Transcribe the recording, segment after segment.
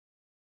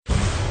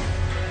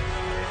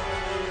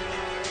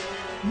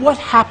What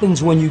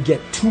happens when you get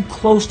too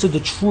close to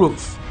the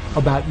truth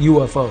about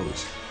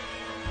UFOs?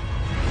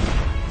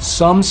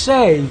 Some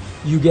say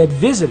you get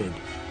visited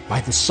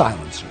by the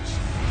silencers.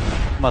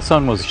 My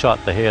son was shot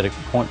in the head at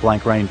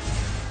point-blank range.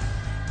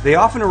 They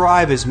often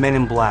arrive as men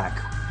in black.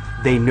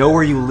 They know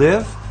where you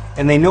live,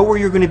 and they know where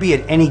you're going to be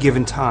at any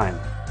given time.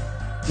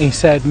 He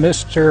said,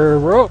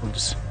 "Mr.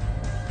 Rhodes."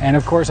 And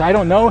of course, I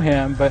don't know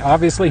him, but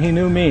obviously he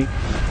knew me.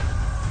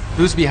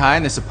 Who's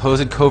behind this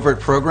supposed covert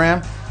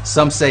program?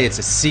 Some say it's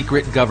a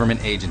secret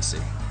government agency.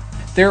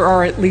 There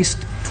are at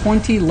least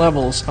 20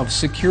 levels of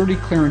security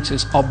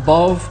clearances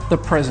above the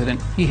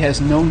president. He has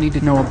no need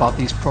to know about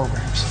these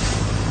programs.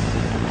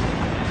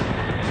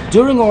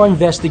 During our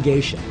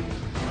investigation,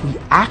 we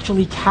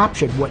actually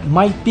captured what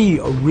might be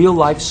a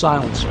real-life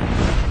silencer.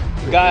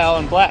 The guy all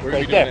in black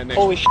right there.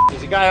 Holy shit,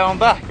 there's a guy all in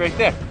black right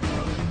there.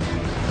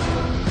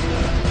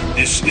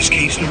 This is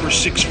case number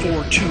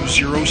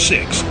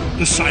 64206,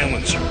 the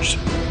silencers.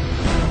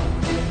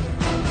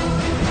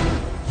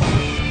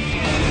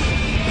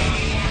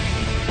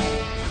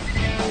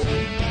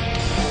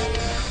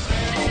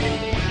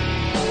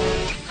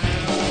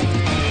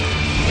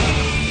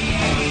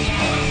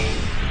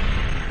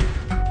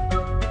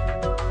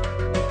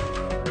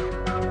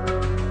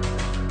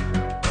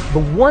 The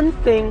one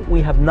thing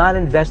we have not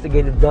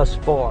investigated thus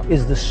far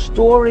is the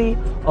story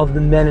of the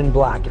men in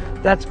black.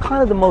 That's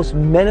kind of the most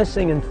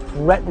menacing and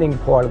threatening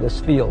part of this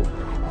field.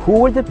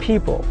 Who are the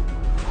people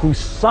who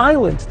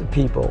silence the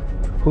people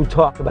who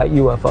talk about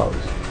UFOs?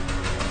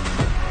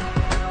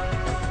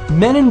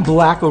 Men in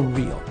black are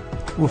real.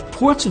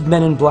 Reports of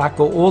men in black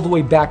go all the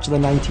way back to the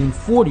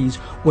 1940s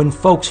when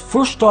folks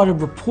first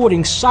started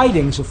reporting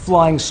sightings of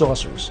flying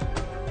saucers.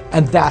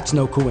 And that's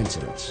no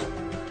coincidence.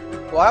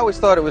 Well, I always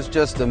thought it was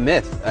just a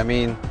myth. I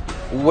mean,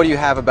 what do you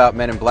have about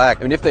men in black?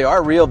 I mean, if they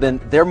are real, then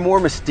they're more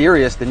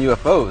mysterious than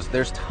UFOs.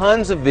 There's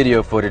tons of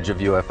video footage of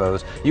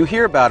UFOs. You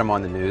hear about them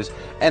on the news,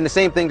 and the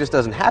same thing just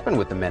doesn't happen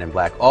with the men in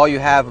black. All you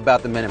have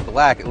about the men in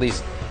black, at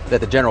least that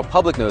the general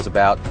public knows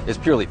about, is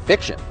purely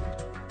fiction.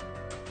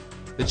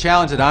 The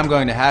challenge that I'm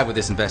going to have with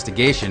this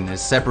investigation is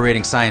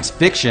separating science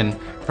fiction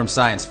from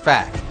science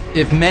fact.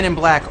 If men in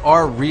black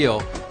are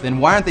real, then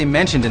why aren't they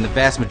mentioned in the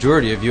vast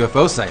majority of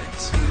UFO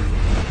sightings?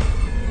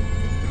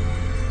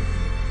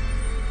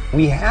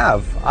 We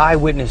have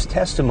eyewitness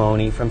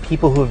testimony from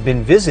people who have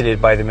been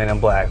visited by the men in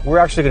black. We're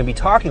actually going to be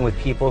talking with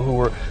people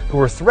who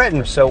were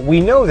threatened, so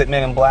we know that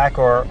men in black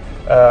are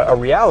a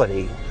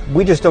reality.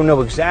 We just don't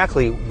know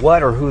exactly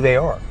what or who they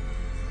are.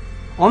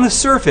 On the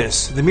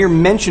surface, the mere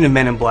mention of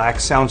men in black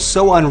sounds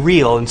so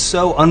unreal and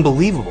so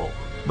unbelievable,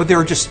 but there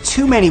are just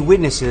too many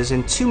witnesses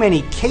and too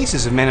many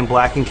cases of men in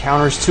black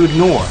encounters to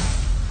ignore.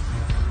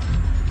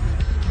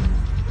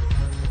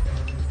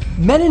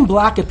 Men in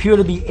black appear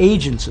to be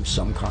agents of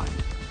some kind,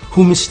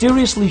 who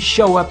mysteriously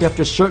show up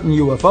after certain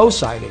UFO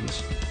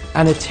sightings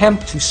and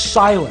attempt to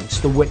silence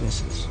the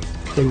witnesses.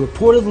 They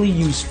reportedly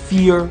use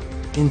fear,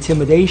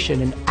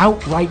 intimidation, and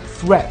outright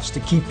threats to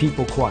keep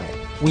people quiet.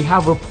 We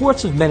have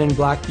reports of men in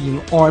black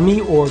being Army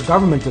or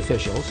government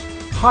officials,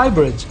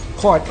 hybrids,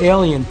 part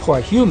alien,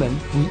 part human.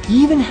 We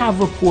even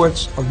have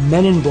reports of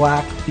men in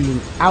black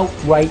being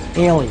outright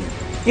alien.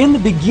 In the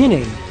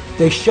beginning,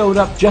 they showed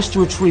up just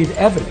to retrieve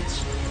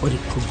evidence, but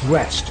it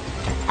progressed to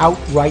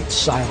outright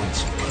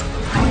silence.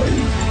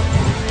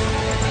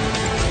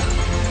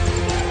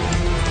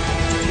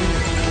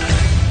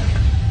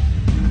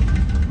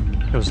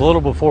 It was a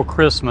little before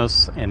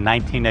Christmas in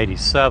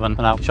 1987,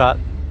 and I shot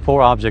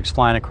 4 objects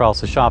flying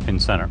across the shopping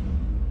center.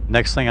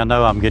 Next thing I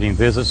know, I'm getting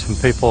visits from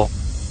people.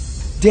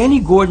 Danny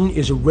Gordon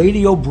is a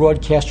radio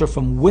broadcaster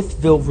from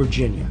Wytheville,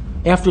 Virginia.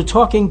 After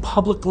talking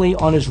publicly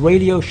on his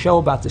radio show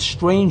about the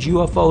strange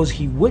UFOs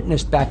he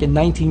witnessed back in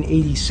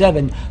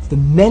 1987, the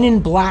men in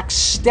black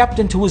stepped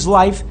into his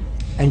life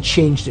and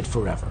changed it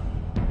forever.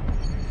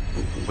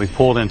 We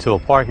pulled into a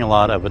parking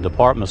lot of a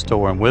department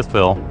store in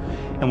Wytheville,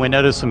 and we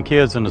noticed some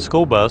kids in the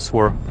school bus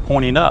were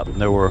pointing up.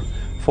 There were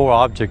 4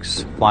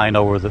 objects flying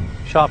over the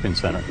shopping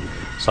center.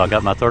 So I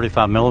got my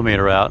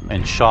 35mm out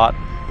and shot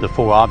the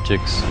 4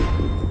 objects.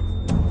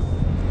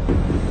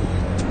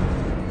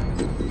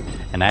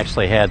 And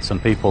actually had some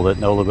people that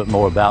know a little bit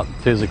more about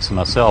physics than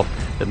myself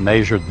that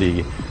measured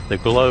the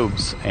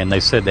globes, and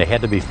they said they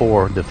had to be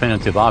 4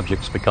 definitive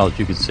objects because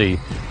you could see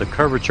the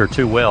curvature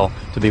too well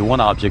to be one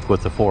object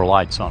with the 4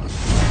 lights on it.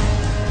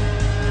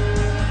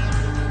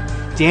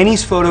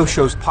 Danny's photo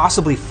shows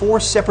possibly 4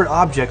 separate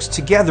objects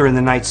together in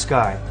the night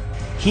sky.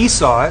 He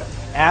saw it,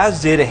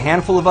 as did a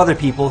handful of other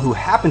people who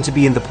happened to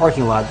be in the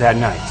parking lot that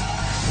night.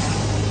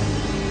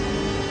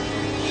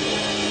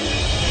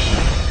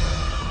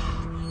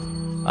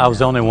 I was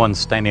the only one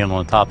standing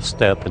on the top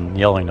step and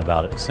yelling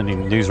about it,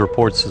 sending news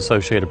reports to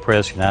Associated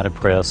Press, United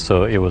Press,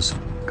 so it was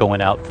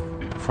going out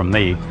from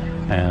me,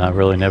 and I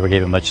really never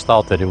gave it much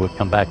thought that it would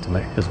come back to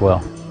me as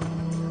well.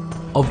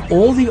 Of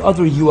all the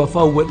other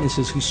UFO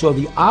witnesses who saw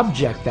the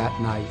object that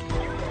night,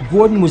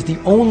 Gordon was the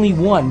only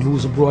one who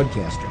was a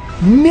broadcaster.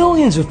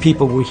 Millions of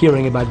people were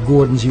hearing about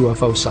Gordon's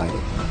UFO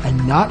sighting.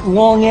 And not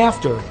long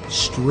after,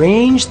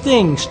 strange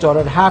things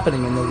started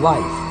happening in the life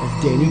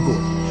of Danny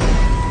Gordon.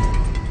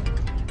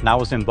 And I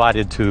was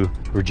invited to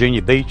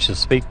Virginia Beach to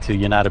speak to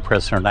United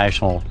Press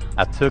International.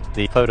 I took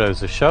the photos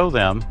to show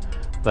them,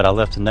 but I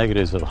left the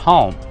negatives at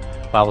home.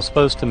 I was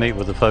supposed to meet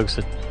with the folks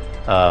at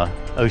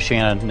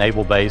Oceana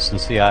Naval Base and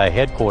CIA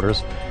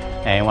headquarters,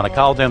 and when I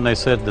called them, they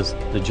said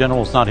the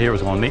general's not here,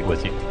 was going to meet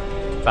with you.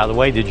 By the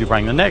way, did you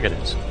bring the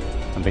negatives?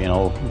 And being an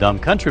old dumb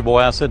country boy,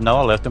 I said, no,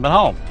 I left them at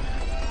home.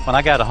 When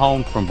I got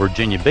home from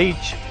Virginia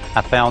Beach,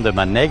 I found that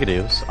my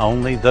negatives,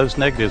 only those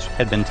negatives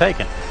had been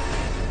taken.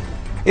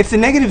 If the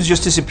negatives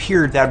just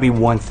disappeared, that'd be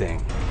one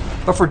thing.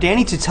 But for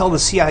Danny to tell the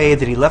CIA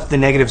that he left the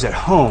negatives at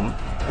home,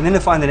 and then to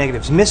find the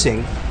negatives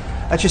missing,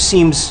 that just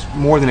seems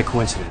more than a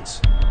coincidence.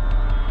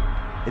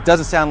 It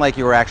doesn't sound like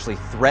you were actually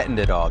threatened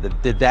at all.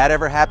 Did that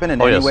ever happen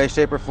in any way,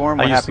 shape, or form?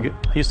 I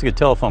used to get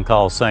telephone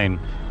calls saying,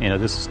 you know,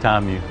 this is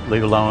time you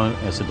leave alone.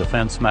 It's a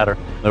defense matter.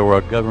 There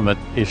were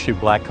government-issued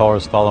black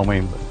cars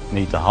following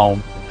me to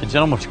home. The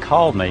gentleman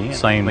called me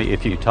saying,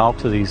 if you talk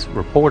to these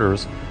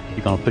reporters,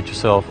 you're going to put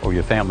yourself or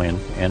your family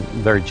in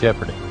very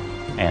jeopardy.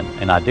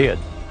 And I did.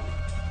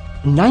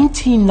 In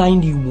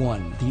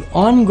 1991, the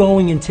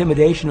ongoing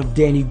intimidation of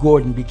Danny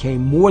Gordon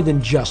became more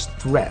than just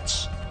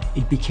threats.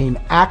 It became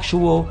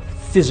actual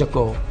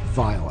physical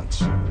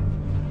violence.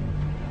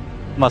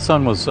 My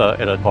son was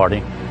at a party,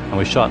 and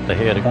we shot in the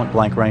head at point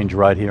blank range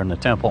right here in the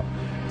temple,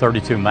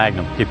 .32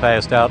 Magnum. He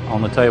passed out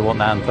on the table at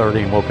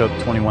 9:30 and woke up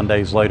 21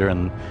 days later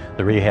in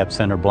the rehab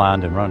center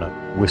blind in Roanoke.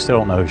 We still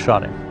don't know who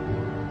shot him,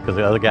 because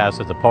the other guys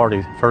at the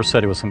party first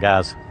said it was some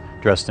guys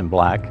dressed in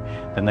black.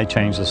 Then they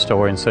changed the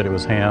story and said it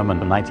was him, and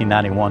from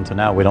 1991 to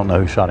now, we don't know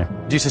who shot him.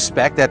 Do you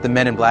suspect that the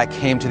men in black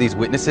came to these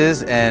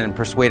witnesses and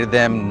persuaded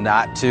them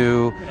not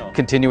to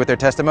continue with their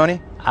testimony?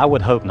 I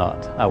would hope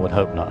not. I would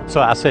hope not. So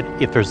I said,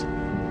 if there's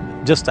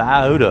just an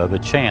iota of a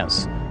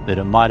chance that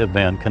it might have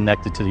been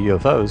connected to the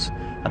UFOs,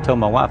 I told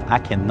my wife, I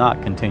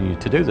cannot continue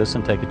to do this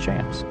and take a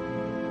chance.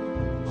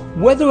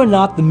 Whether or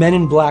not the men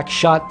in black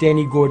shot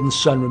Danny Gordon's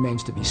son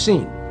remains to be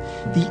seen.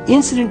 The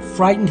incident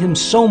frightened him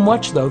so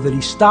much, though, that he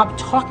stopped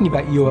talking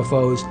about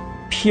UFOs,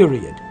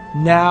 period.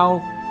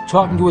 Now,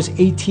 talking to us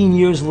 18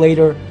 years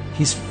later,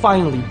 he's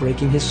finally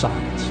breaking his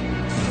silence.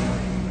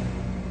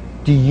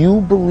 Do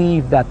you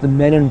believe that the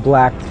men in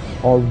black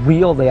are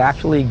real, they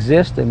actually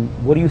exist, and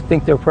what do you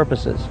think their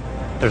purpose is?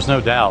 There's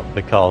no doubt,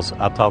 because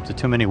I've talked to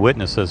too many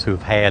witnesses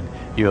who've had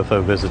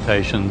UFO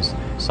visitations,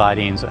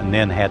 sightings, and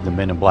then had the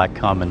men in black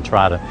come and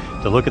try to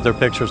look at their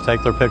pictures,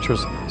 take their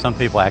pictures. Some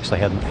people actually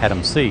had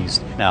them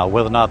seized. Now,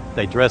 whether or not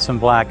they dress in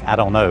black, I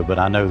don't know, but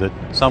I know that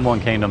someone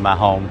came to my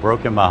home,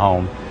 broke in my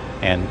home,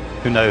 and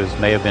who knows,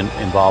 may have been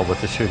involved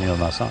with the shooting of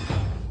my son.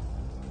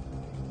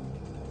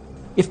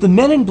 If the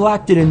men in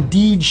black did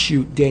indeed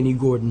shoot Danny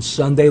Gordon's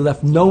son, they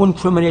left no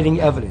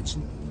incriminating evidence.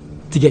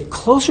 To get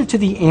closer to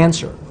the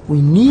answer,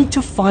 we need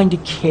to find a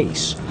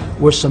case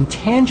where some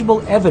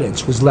tangible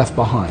evidence was left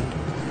behind.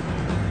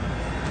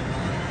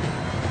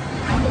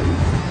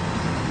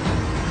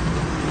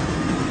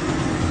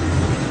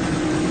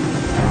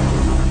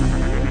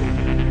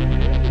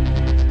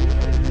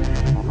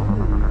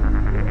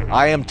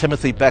 I am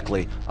Timothy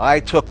Beckley.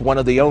 I took one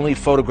of the only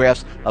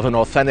photographs of an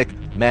authentic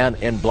man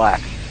in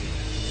black.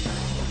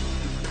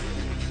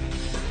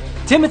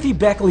 Timothy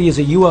Beckley is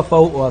a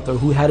UFO author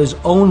who had his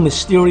own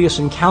mysterious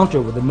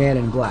encounter with a man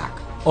in black.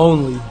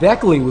 Only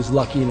Beckley was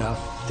lucky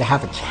enough to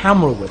have a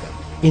camera with him.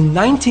 In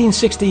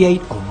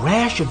 1968, a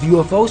rash of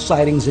UFO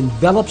sightings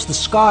envelops the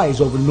skies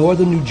over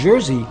northern New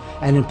Jersey,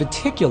 and in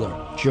particular,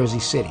 Jersey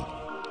City.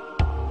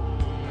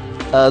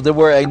 There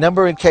were a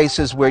number of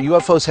cases where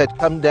UFOs had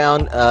come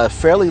down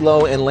fairly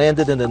low and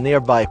landed in a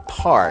nearby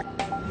park.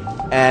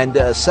 And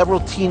several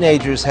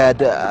teenagers had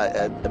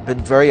been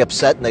very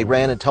upset, and they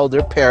ran and told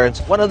their parents.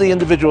 One of the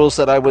individuals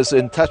that I was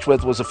in touch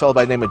with was a fellow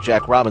by the name of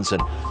Jack Robinson,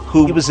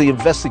 who was the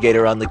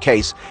investigator on the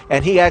case.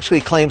 And he actually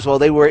claims while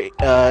they were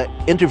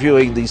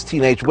interviewing these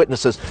teenage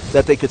witnesses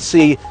that they could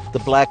see the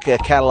black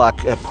Cadillac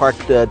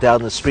parked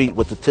down the street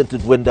with the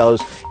tinted windows,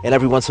 and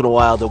every once in a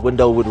while the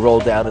window would roll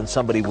down and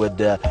somebody would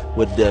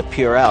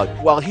peer out.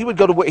 While he would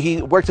go to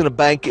he worked in a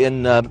bank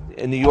in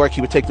New York, he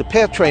would take the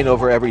PATH train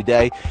over every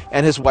day,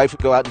 and his wife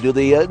would go out and do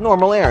the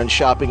normal errand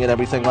shopping and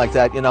everything like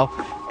that, you know.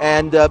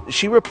 And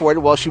she reported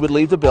while she would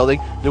leave the building,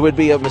 there would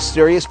be a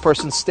mysterious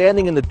person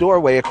standing in the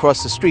doorway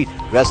across the street,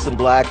 dressed in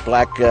black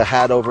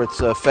hat over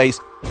its face.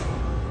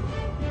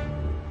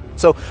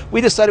 So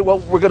we decided, well,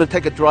 we're going to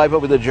take a drive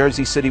over to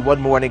Jersey City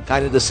one morning,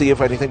 kind of to see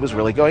if anything was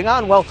really going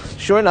on. Well,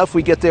 sure enough,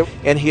 we get there,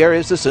 and here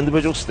is this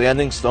individual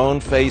standing,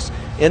 stone-faced,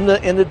 in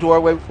the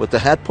doorway with the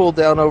hat pulled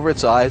down over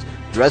its eyes,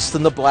 dressed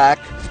in the black,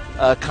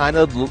 kind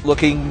of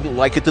looking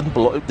like it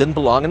didn't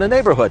belong in the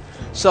neighborhood.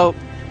 So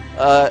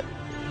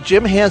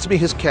Jim hands me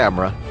his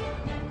camera.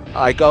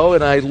 I go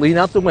and I lean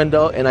out the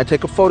window and I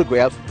take a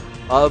photograph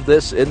of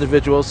this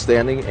individual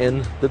standing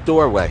in the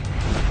doorway.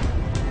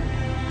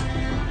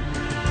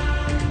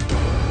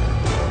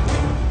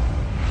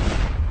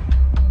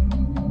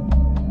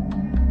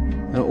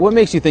 What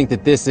makes you think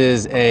that this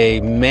is a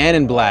man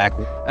in black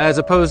as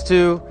opposed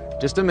to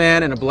just a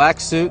man in a black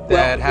suit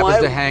that happens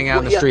to hang out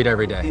in the street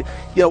every day?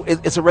 You know,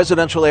 it's a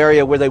residential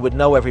area where they would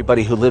know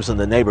everybody who lives in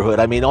the neighborhood.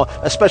 I mean,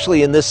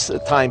 especially in this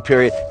time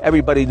period,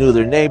 everybody knew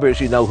their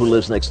neighbors. You know who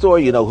lives next door.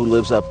 You know who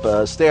lives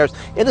upstairs.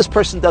 And this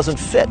person doesn't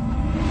fit.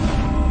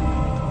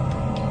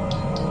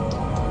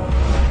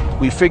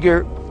 We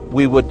figure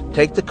we would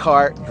take the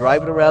car,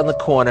 drive it around the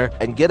corner,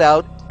 and get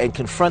out and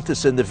confront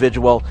this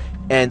individual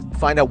and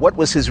find out what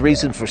was his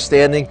reason for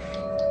standing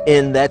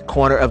in that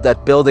corner of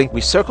that building.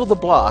 We circled the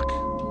block.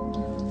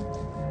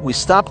 We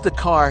stopped the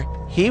car.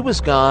 He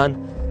was gone,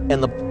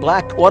 and the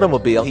black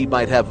automobile he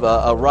might have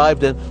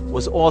arrived in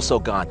was also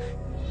gone.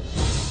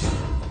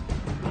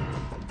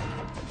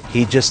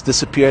 He just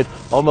disappeared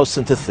almost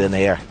into thin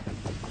air.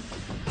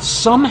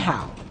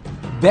 Somehow,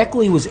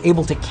 Beckley was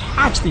able to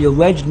catch the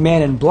alleged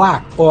man in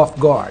black off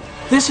guard.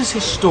 This is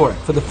historic.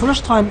 For the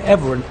first time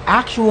ever, an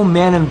actual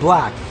man in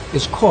black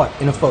is caught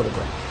in a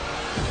photograph.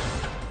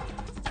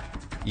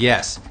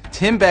 Yes,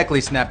 Tim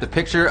Beckley snapped a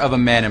picture of a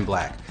man in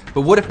black.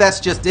 But what if that's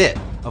just it?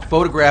 A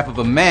photograph of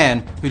a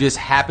man who just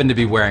happened to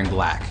be wearing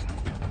black.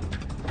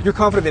 You're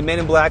confident that men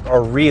in black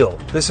are real.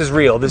 This is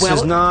real. This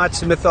is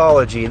not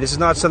mythology. This is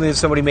not something that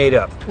somebody made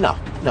up.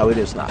 No, it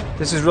is not.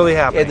 This is really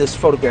happening. And this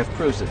photograph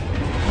proves it.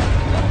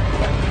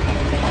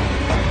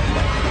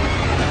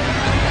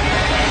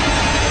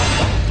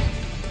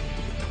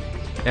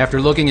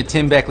 After looking at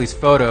Tim Beckley's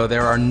photo,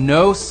 there are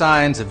no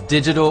signs of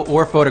digital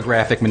or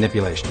photographic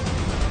manipulation.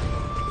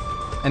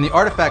 And the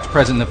artifacts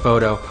present in the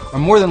photo are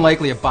more than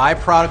likely a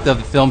byproduct of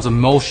the film's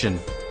emulsion.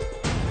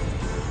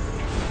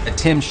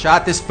 Tim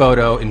shot this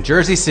photo in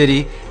Jersey City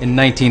in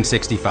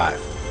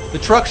 1965. The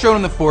truck shown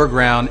in the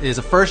foreground is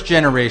a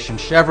first-generation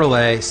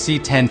Chevrolet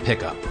C10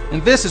 pickup,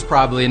 and this is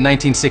probably a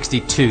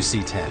 1962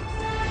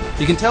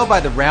 C10. You can tell by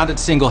the rounded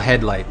single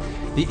headlight,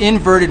 the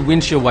inverted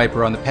windshield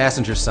wiper on the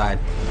passenger side,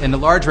 and the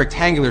large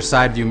rectangular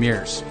side view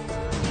mirrors.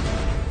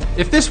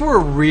 If this were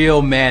a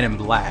real man in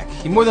black,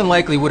 he more than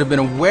likely would have been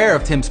aware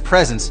of Tim's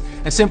presence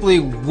and simply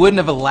wouldn't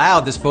have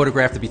allowed this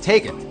photograph to be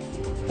taken.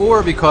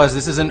 Or because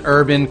this is an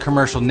urban,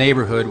 commercial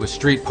neighborhood with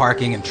street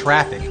parking and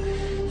traffic,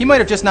 he might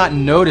have just not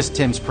noticed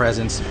Tim's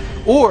presence,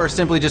 or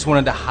simply just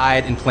wanted to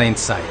hide in plain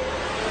sight.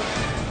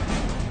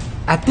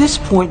 At this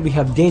point, we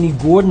have Danny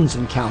Gordon's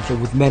encounter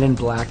with men in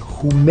black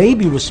who may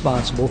be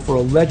responsible for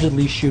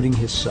allegedly shooting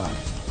his son.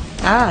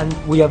 And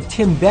we have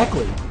Tim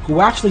Beckley, who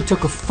actually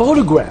took a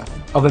photograph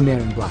of a man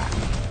in black.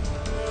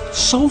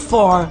 So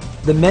far,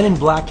 the men in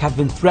black have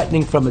been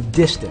threatening from a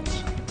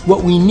distance.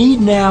 What we need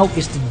now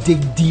is to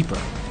dig deeper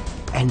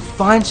and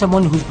find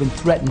someone who's been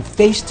threatened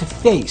face to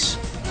face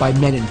by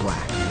men in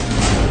black.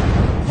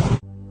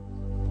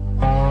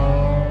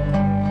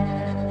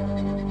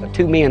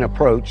 Two men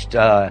approached,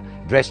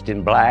 dressed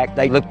in black.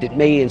 They looked at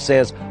me and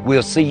says,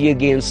 "We'll see you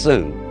again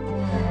soon."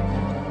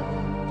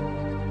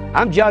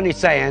 I'm Johnny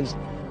Sands,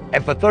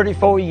 and for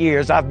 34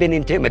 years I've been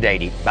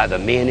intimidated by the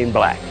men in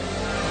black.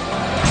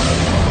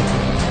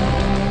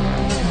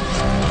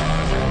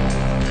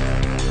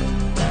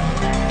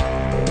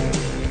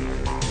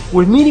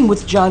 We're meeting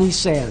with Johnny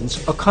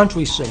Sands, a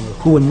country singer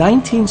who in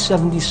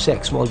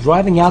 1976, while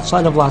driving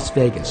outside of Las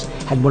Vegas,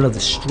 had one of the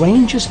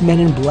strangest men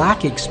in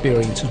black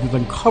experiences we've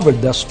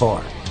uncovered thus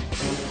far.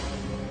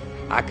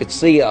 I could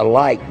see a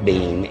light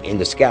beam in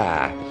the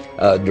sky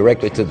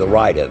directly to the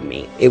right of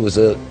me. It was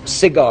a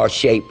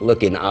cigar-shaped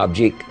looking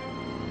object.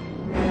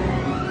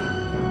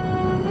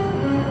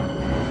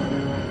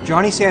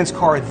 Johnny Sands'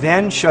 car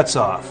then shuts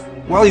off.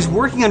 While he's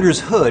working under his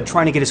hood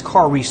trying to get his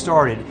car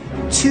restarted,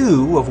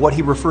 two of what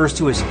he refers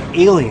to as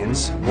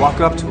aliens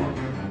walk up to him.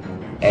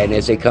 And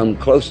as they come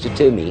closer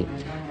to me,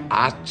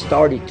 I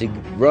started to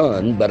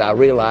run, but I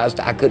realized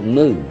I couldn't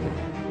move.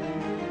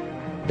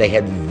 They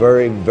had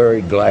very,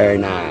 very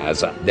glaring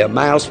eyes. Their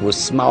mouths was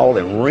small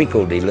and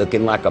wrinkledy,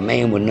 looking like a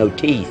man with no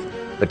teeth,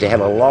 but they had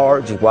a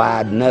large,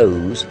 wide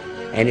nose,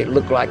 and it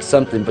looked like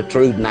something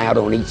protruding out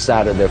on each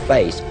side of their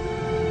face.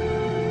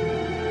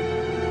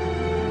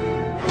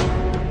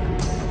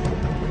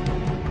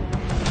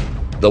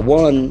 The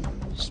one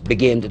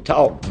began to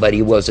talk, but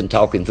he wasn't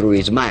talking through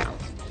his mouth.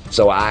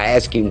 So I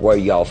asked him, "Where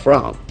y'all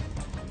from?"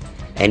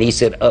 And he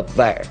said, "Up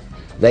there."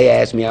 They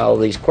asked me all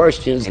these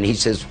questions, and he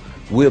says,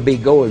 "We'll be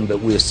going,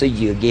 but we'll see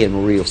you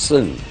again real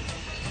soon."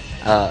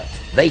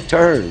 They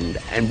turned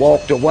and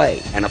walked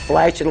away, and a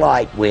flash of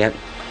light went,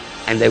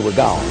 and they were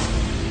gone.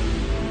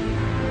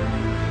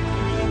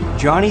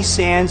 Johnny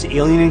Sands'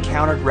 alien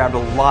encounter grabbed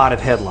a lot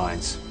of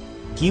headlines.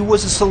 He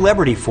was a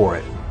celebrity for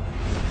it.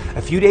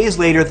 A few days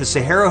later, the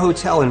Sahara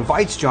Hotel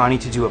invites Johnny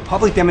to do a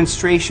public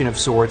demonstration of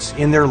sorts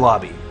in their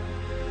lobby.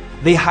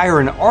 They hire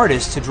an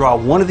artist to draw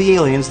one of the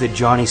aliens that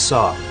Johnny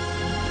saw.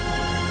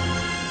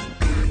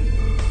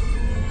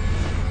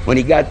 When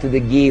he got to the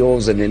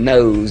gills and the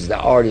nose, the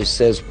artist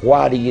says,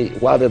 why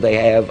do they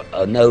have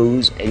a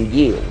nose and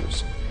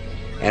gills?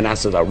 And I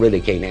said, I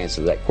really can't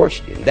answer that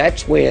question.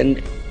 That's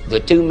when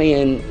the two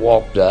men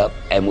walked up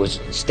and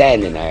was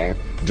standing there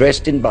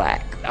dressed in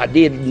black. I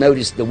did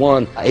notice the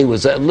one, he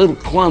was a little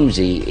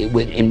clumsy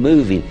in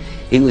moving.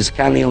 He was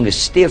kind of on the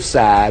stiff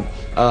side.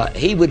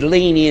 He would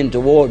lean in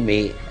toward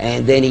me,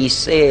 and then he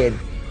said,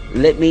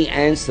 "Let me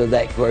answer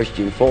that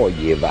question for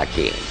you if I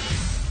can."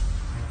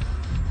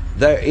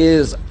 There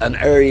is an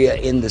area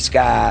in the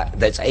sky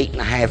that's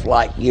 8.5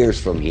 light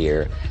years from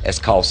here. It's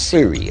called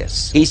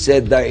Sirius. He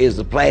said there is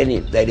a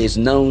planet that is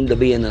known to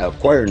be an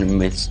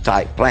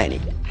Aquarius-type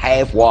planet,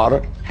 half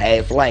water,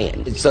 half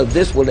land. And so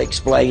this will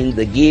explain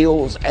the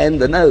gills and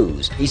the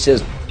nose. He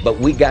says, but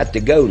we got to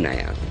go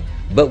now,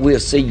 but we'll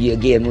see you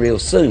again real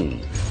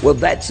soon. Well,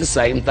 that's the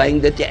same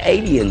thing that the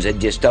aliens had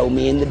just told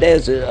me in the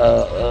desert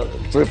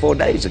 3 or 4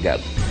 days ago.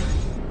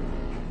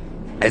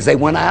 As they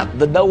went out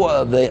the door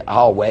of the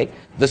hallway,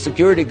 the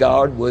security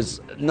guard was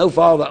no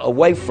farther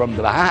away from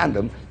behind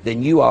him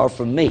than you are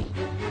from me.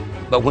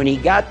 But when he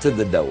got to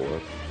the door,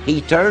 he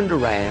turned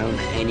around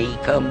and he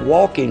come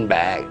walking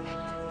back,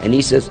 and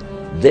he says,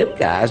 them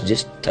guys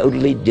just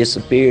totally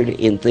disappeared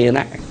in thin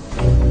air.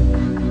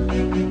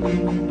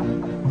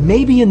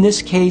 Maybe in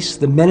this case,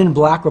 the men in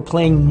black are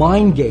playing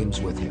mind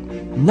games with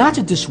him, not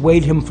to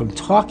dissuade him from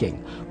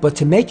talking, but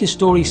to make his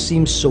story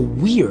seem so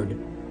weird,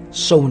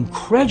 so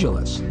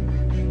incredulous,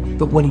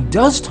 that when he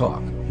does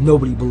talk,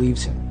 nobody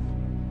believes him.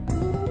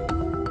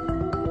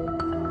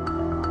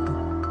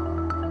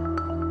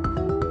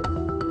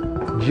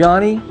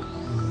 Johnny,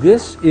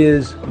 this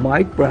is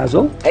Mike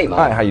Brazel. Hey, Mike.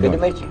 Hi, how you doing?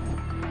 Good to meet you.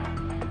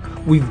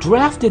 We've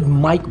drafted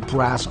Mike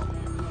Brazel,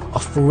 a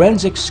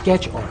forensic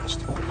sketch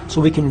artist,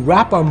 so we can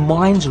wrap our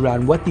minds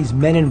around what these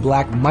men in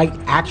black might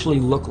actually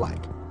look like.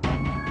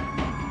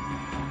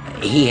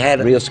 He had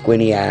real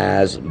squinty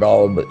eyes,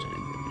 broad but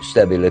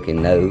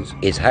stubby-looking nose.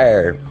 His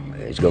hair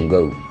is going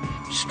to go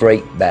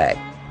straight back.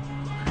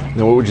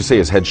 Now, what would you say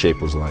his head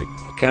shape was like?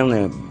 Kind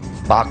of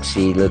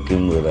boxy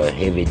looking with a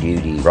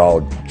heavy-duty,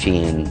 broad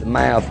chin. The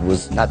mouth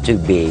was not too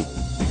big.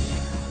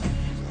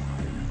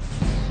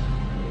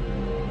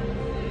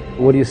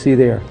 What do you see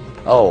there?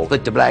 Oh,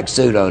 put the black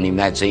suit on him,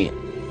 that's it.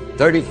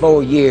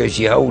 34 years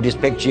you hold this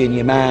picture in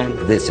your mind,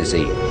 this is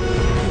it.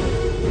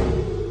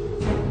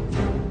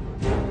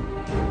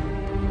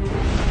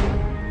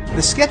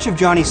 The sketch of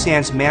Johnny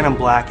Sands' Man in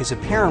Black is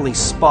apparently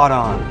spot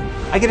on.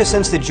 I get a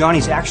sense that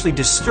Johnny's actually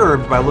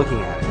disturbed by looking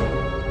at it.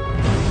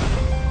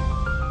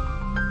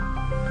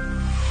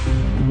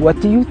 What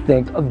do you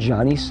think of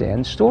Johnny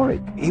Sands' story?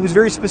 He was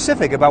very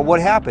specific about what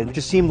happened. It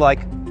just seemed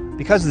like,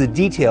 because of the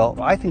detail,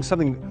 I think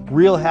something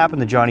real happened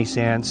to Johnny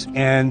Sands,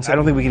 and I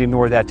don't think we can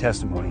ignore that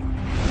testimony.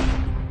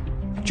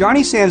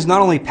 Johnny Sands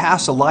not only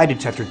passed a lie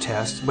detector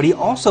test, but he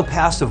also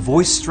passed a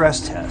voice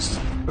stress test.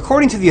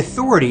 According to the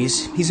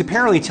authorities, he's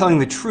apparently telling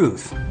the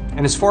truth,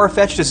 and as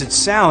far-fetched as it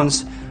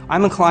sounds,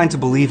 I'm inclined to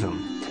believe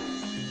him.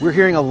 We're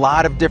hearing a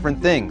lot of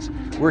different things.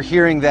 We're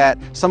hearing that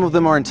some of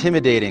them are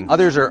intimidating,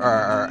 others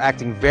are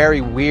acting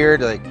very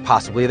weird, like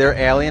possibly they're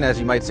alien, as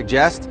you might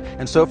suggest.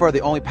 And so far,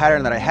 the only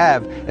pattern that I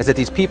have is that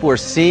these people are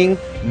seeing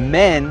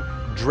men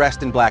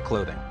dressed in black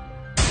clothing.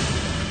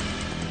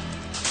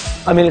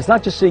 I mean, it's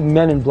not just seeing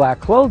men in black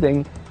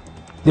clothing.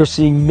 They're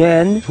seeing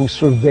men who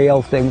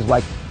surveil things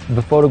like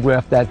the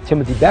photograph that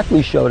Timothy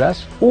Beckley showed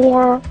us,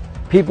 or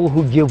people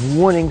who give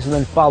warnings and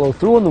then follow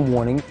through on the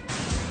warning.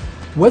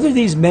 Whether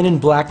these men in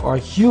black are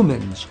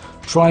humans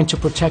trying to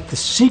protect the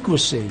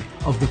secrecy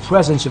of the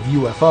presence of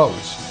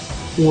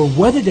UFOs, or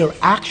whether they're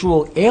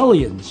actual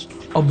aliens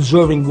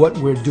observing what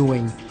we're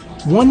doing,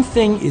 one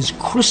thing is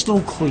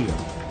crystal clear.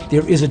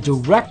 There is a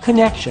direct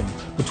connection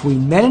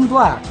between men in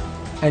black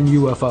and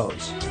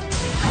UFOs.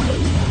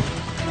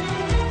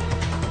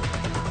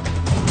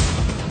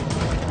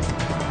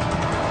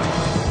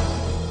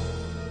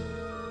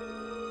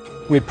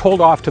 We had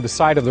pulled off to the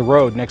side of the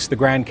road next to the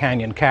Grand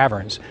Canyon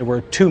Caverns. There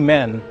were two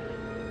men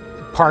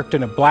parked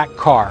in a black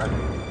car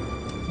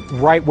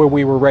right where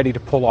we were ready to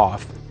pull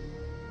off.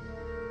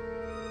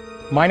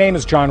 My name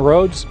is John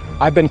Rhodes.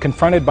 I've been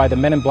confronted by the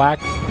men in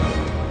black.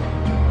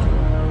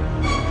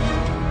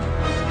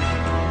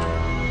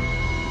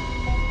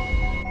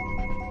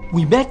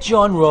 We met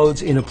John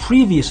Rhodes in a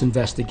previous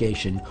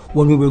investigation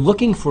when we were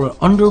looking for an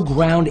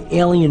underground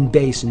alien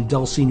base in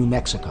Dulce, New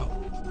Mexico.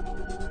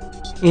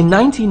 In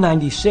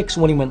 1996,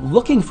 when he went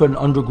looking for an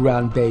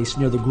underground base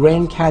near the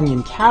Grand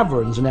Canyon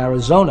Caverns in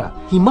Arizona,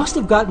 he must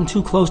have gotten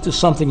too close to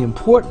something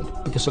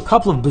important because a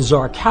couple of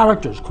bizarre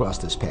characters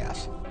crossed his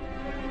path.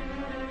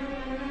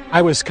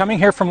 I was coming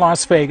here from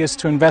Las Vegas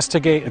to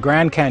investigate the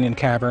Grand Canyon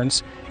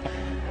Caverns.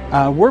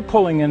 We're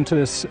pulling into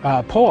this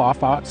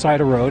pull-off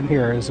outside a road.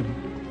 Here is a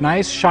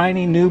nice,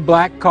 shiny, new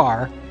black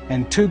car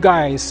and two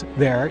guys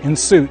there in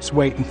suits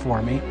waiting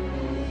for me.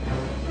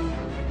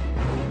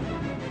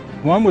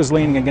 One was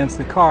leaning against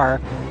the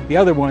car. The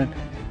other one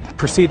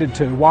proceeded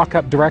to walk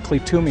up directly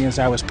to me as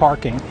I was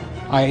parking.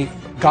 I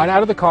got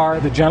out of the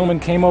car. The gentleman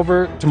came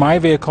over to my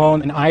vehicle,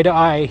 and eye to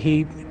eye,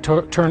 he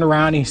turned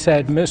around and he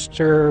said,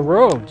 "Mr.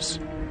 Rhodes."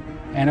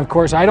 And of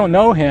course, I don't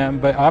know him,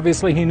 but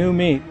obviously he knew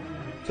me.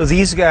 So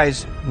these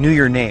guys knew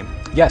your name?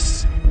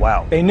 Yes.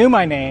 Wow. They knew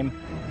my name.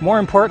 More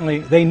importantly,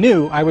 they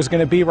knew I was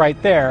going to be right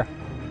there.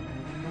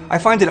 I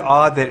find it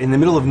odd that in the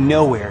middle of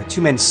nowhere, two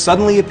men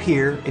suddenly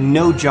appear and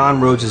know John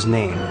Rhodes'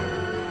 name.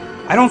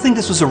 I don't think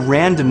this was a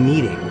random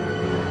meeting.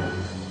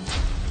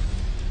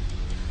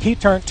 He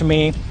turned to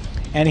me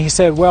and he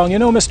said, well, you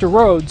know, Mr.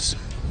 Rhodes,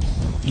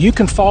 you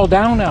can fall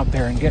down out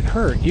there and get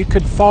hurt. You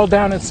could fall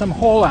down in some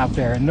hole out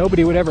there and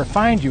nobody would ever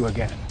find you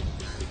again.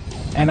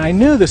 And I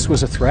knew this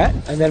was a threat.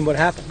 And then what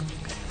happened?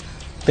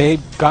 They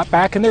got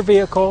back in their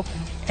vehicle,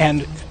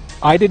 and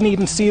I didn't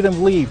even see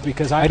them leave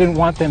because I didn't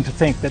want them to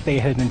think that they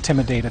had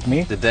intimidated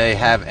me. Did they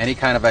have any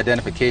kind of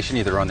identification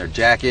either on their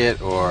jacket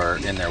or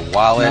in their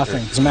wallet?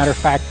 Nothing. As a matter of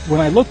fact,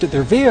 when I looked at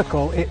their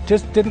vehicle, it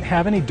just didn't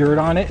have any dirt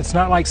on it. It's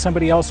not like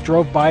somebody else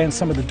drove by and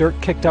some of the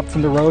dirt kicked up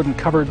from the road and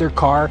covered their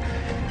car.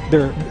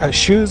 Their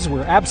shoes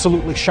were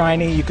absolutely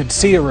shiny. You could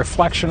see a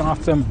reflection off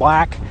them,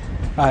 black.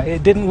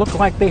 It didn't look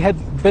like they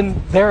had been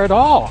there at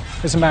all,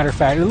 as a matter of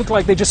fact. It looked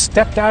like they just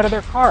stepped out of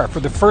their car for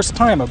the first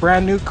time. A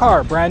brand new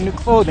car, brand new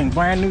clothing,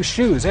 brand new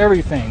shoes,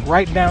 everything,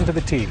 right down to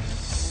the T.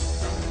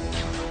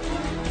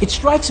 It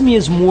strikes me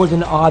as more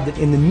than odd that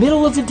in the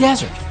middle of the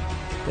desert,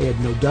 they had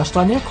no dust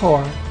on their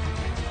car,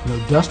 no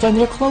dust on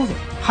their clothing.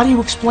 How do you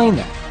explain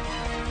that?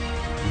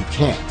 You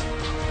can't.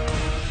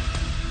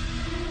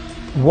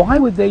 Why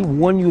would they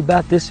warn you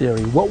about this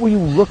area? What were you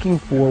looking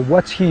for?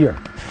 What's here?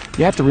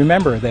 You have to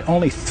remember that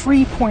only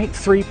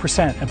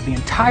 3.3% of the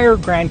entire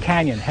Grand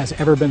Canyon has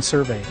ever been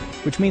surveyed,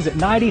 which means that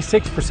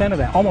 96% of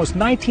that, almost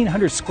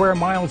 1,900 square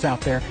miles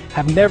out there,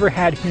 have never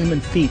had human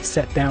feet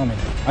set down in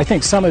it. I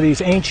think some of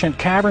these ancient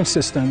cavern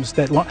systems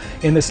that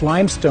in this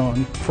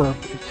limestone for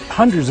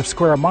hundreds of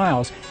square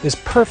miles is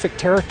perfect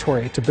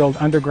territory to build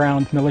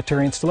underground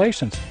military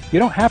installations. You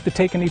don't have to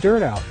take any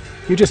dirt out.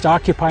 You just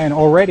occupy an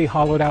already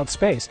hollowed out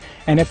space.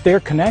 And if they're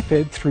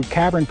connected through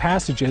cavern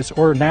passages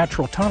or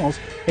natural tunnels,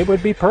 it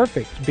would be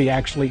perfect to be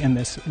actually in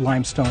this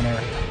limestone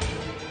area.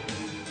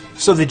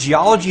 So the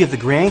geology of the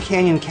Grand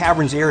Canyon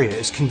Caverns area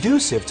is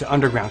conducive to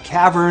underground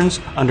caverns,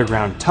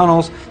 underground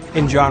tunnels,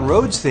 and John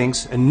Rhodes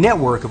thinks a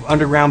network of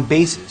underground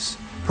bases,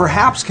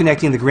 perhaps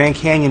connecting the Grand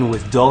Canyon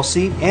with Dulce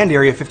and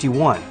Area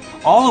 51,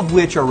 all of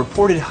which are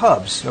reported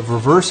hubs of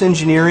reverse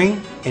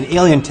engineering and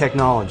alien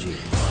technology.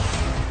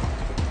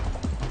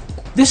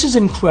 This is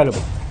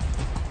incredible.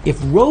 If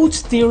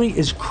Rhodes' theory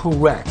is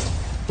correct,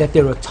 that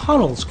there are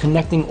tunnels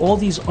connecting all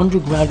these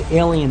underground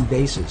alien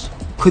bases,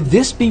 could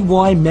this be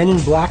why Men in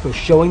Black are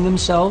showing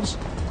themselves?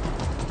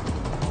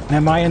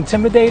 Am I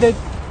intimidated?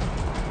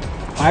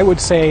 I would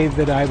say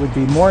that I would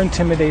be more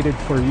intimidated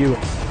for you.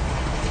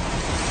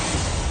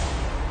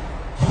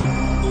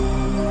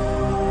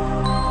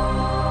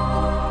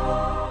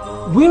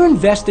 We're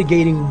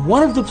investigating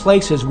one of the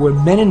places where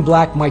Men in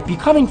Black might be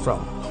coming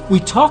from. We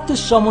talked to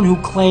someone who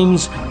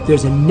claims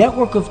there's a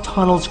network of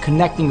tunnels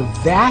connecting a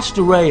vast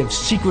array of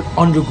secret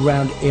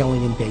underground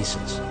alien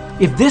bases.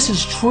 If this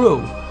is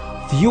true,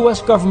 the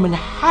US government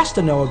has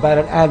to know about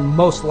it and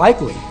most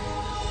likely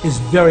is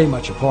very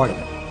much a part of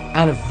it.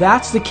 And if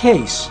that's the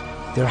case,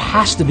 there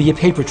has to be a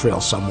paper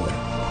trail somewhere.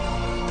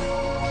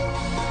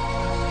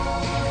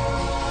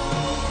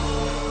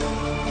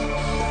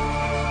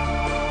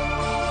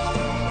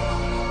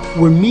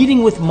 We're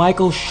meeting with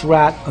Michael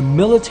Schratt, a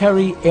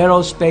military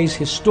aerospace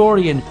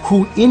historian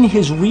who, in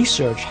his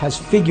research, has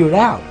figured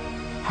out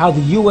how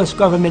the US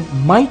government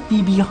might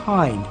be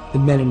behind the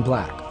Men in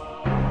Black.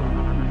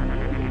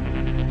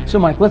 So,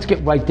 Mike, let's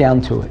get right down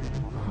to it.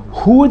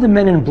 Who are the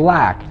Men in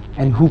Black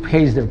and who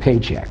pays their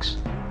paychecks?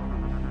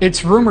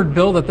 It's rumored,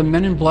 Bill, that the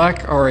Men in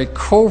Black are a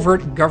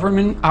covert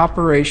government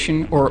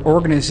operation or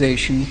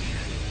organization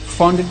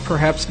funded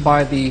perhaps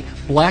by the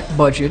black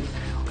budget,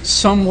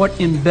 somewhat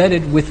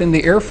embedded within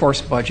the Air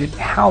Force budget.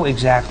 How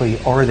exactly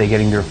are they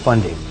getting their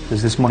funding?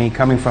 Is this money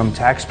coming from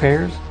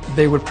taxpayers?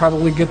 They would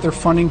probably get their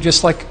funding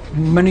just like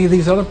many of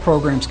these other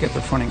programs get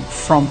their funding,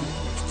 from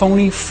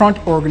phony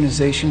front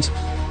organizations.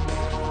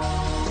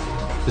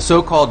 The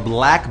so-called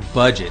black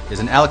budget is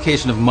an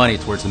allocation of money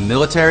towards the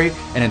military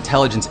and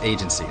intelligence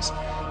agencies.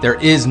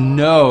 There is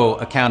no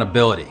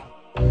accountability.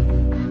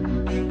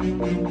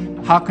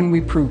 How can we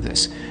prove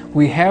this?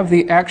 We have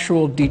the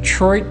actual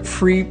Detroit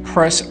Free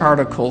Press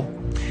article.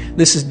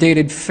 This is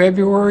dated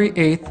February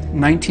 8th,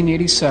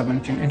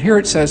 1987, and here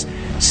it says,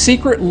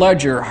 "Secret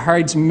ledger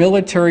hides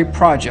military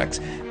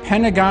projects.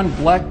 Pentagon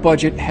black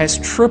budget has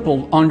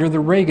tripled under the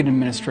Reagan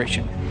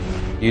administration."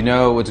 You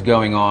know what's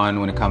going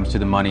on when it comes to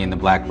the money in the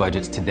black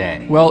budgets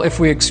today. Well, if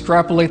we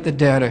extrapolate the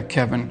data,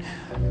 Kevin,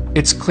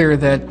 it's clear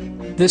that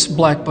this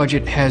black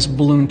budget has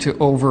ballooned to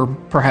over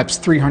perhaps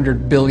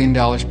 $300 billion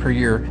per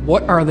year.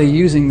 What are they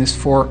using this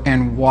for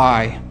and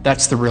why?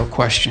 That's the real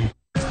question.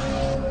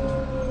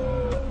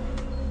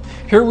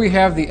 Here we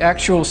have the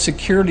actual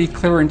security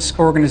clearance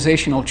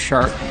organizational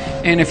chart,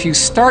 and if you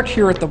start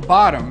here at the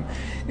bottom,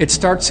 it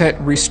starts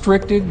at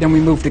restricted, then we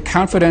move to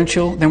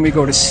confidential, then we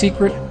go to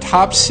secret,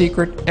 top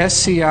secret,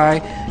 SCI,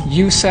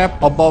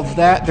 USAP. Above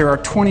that, there are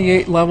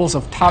 28 levels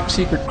of top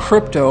secret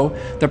crypto.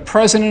 The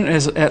president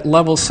is at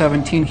level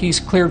 17. He's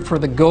cleared for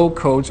the GO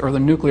codes, or the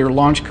nuclear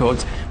launch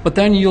codes. But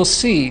then you'll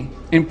see,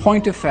 in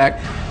point of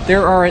fact,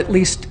 there are at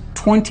least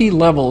 20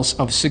 levels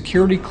of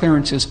security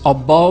clearances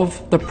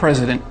above the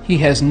president. He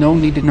has no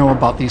need to know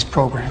about these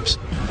programs.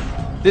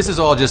 This is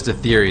all just a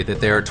theory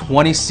that there are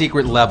 20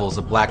 secret levels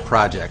of black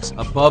projects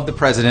above the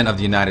President of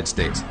the United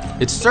States.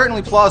 It's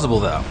certainly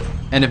plausible, though.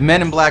 And if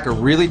Men in Black are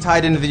really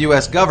tied into the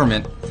US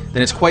government,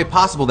 then it's quite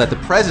possible that the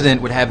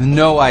President would have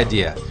no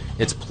idea.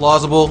 It's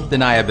plausible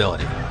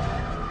deniability.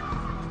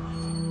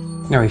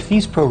 Now, if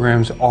these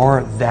programs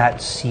are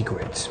that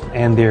secret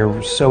and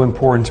they're so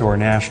important to our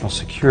national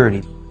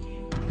security,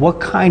 what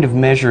kind of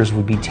measures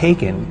would be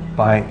taken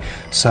by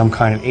some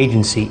kind of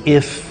agency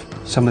if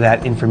some of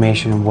that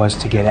information was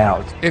to get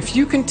out? If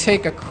you can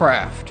take a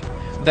craft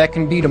that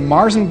can be to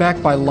Mars and back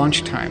by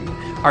lunchtime,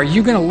 are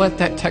you going to let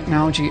that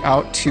technology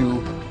out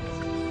to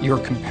your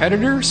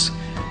competitors,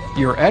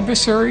 your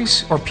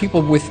adversaries, or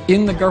people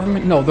within the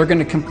government? No, they're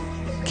going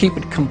to keep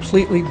it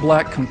completely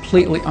black,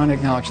 completely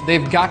unacknowledged.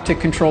 They've got to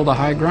control the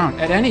high ground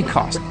at any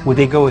cost. Would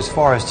they go as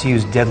far as to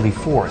use deadly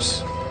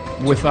force?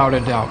 Without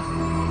a doubt.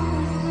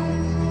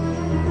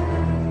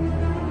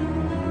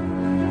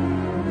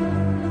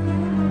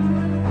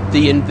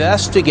 The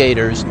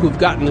investigators who've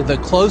gotten the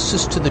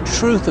closest to the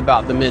truth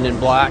about the Men in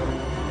Black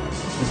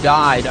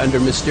died under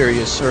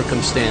mysterious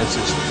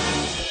circumstances.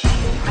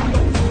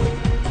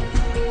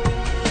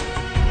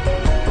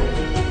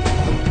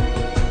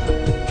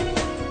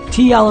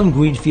 T. Allen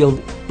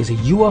Greenfield is a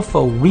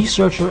UFO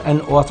researcher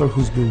and author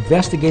who's been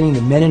investigating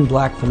the Men in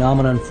Black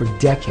phenomenon for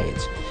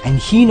decades, and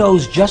he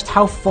knows just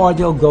how far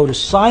they'll go to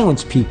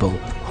silence people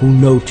who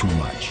know too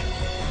much.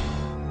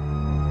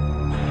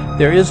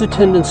 There is a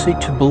tendency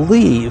to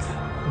believe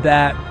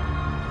that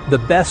the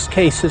best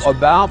cases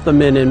about the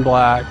Men in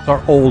Black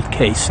are old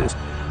cases.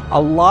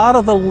 A lot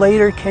of the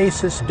later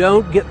cases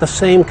don't get the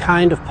same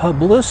kind of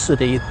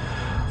publicity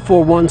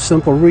for one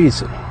simple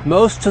reason.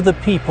 Most of the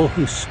people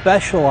who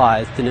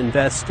specialized in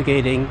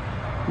investigating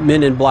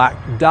Men in Black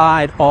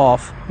died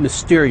off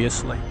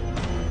mysteriously.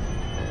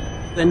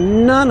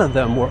 And none of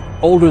them were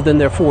older than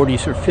their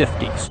 40s or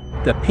 50s.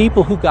 The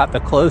people who got the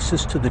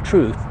closest to the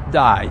truth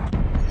died.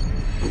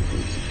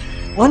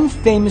 One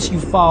famous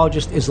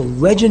ufologist is the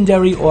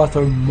legendary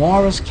author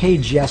Morris K.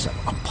 Jessup,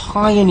 a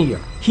pioneer.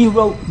 He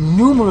wrote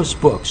numerous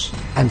books,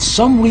 and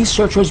some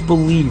researchers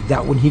believe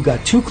that when he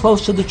got too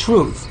close to the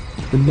truth,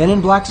 the Men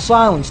in Black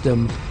silenced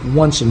him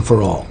once and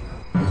for all.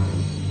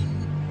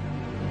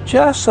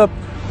 Jessup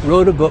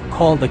wrote a book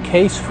called The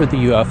Case for the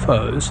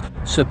UFOs.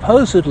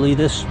 Supposedly,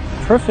 this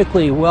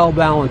perfectly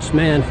well-balanced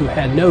man who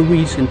had no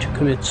reason to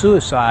commit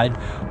suicide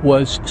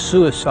was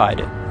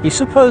suicided. He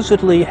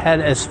supposedly had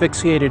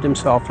asphyxiated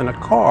himself in a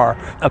car,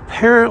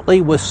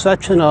 apparently with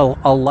such an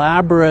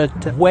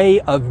elaborate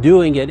way of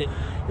doing it.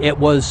 It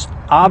was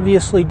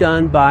obviously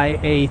done by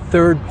a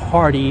third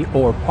party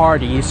or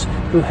parties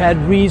who had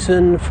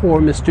reason for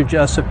Mr.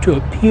 Jessup to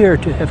appear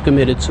to have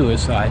committed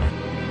suicide.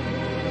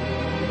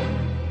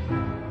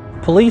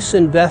 Police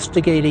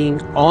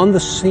investigating on the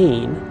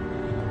scene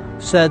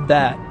said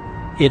that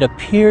it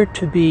appeared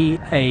to be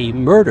a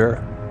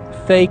murder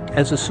faked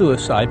as a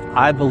suicide.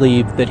 I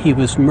believe that he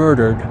was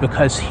murdered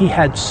because he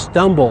had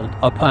stumbled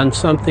upon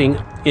something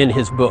in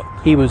his book.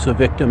 He was a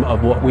victim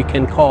of what we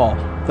can call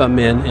the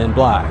Men in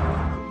Black.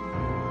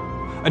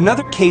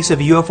 Another case of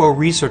a UFO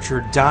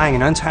researcher dying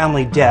an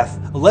untimely death,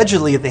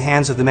 allegedly at the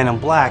hands of the Men in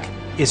Black,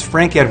 is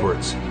Frank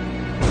Edwards.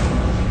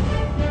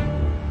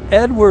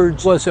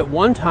 Edwards was at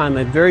one time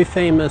a very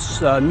famous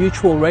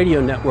mutual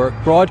radio network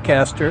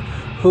broadcaster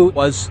who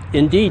was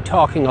indeed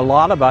talking a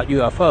lot about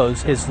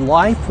UFOs. His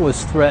life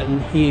was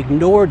threatened. He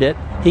ignored it.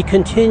 He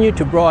continued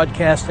to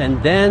broadcast,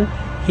 and then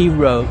he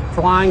wrote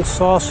Flying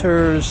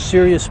Saucers,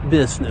 Serious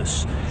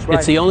Business. Right.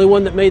 It's the only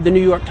one that made the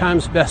New York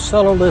Times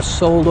bestseller list,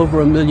 sold over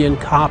 1 million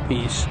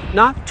copies.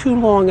 Not too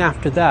long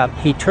after that,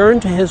 he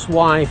turned to his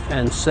wife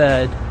and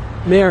said,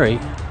 "Mary,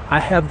 I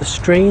have the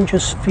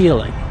strangest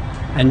feeling,"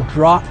 and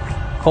dropped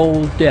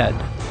cold dead.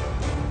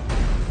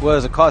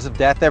 Was a cause of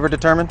death ever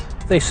determined?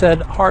 They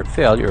said heart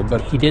failure,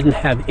 but he didn't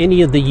have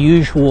any of the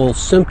usual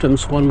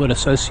symptoms one would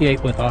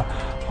associate with a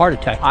heart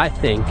attack. I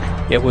think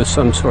it was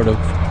some sort of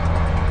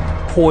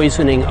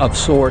poisoning of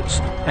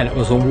sorts, and it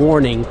was a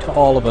warning to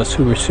all of us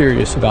who were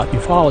serious about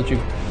ufology.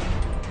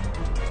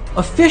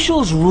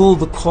 Officials ruled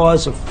the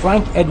cause of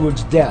Frank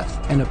Edwards' death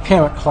an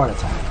apparent heart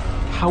attack.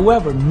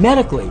 However,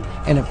 medically,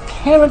 an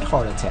apparent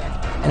heart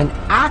attack and an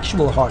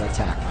actual heart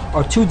attack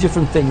are two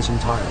different things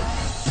entirely.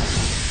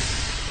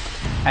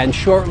 And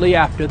shortly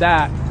after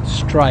that,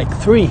 strike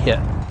 3 hit.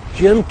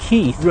 Jim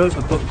Keith wrote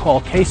a book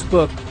called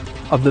Casebook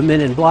of the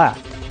Men in Black,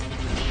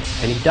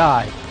 and he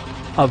died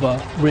of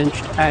a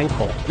wrenched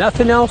ankle.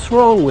 Nothing else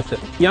wrong with it.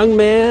 Young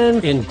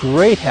man in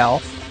great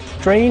health,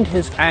 strained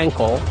his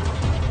ankle,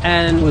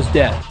 and was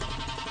dead.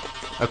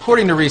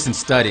 According to recent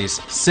studies,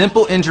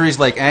 simple injuries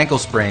like ankle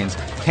sprains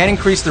can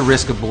increase the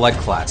risk of blood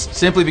clots,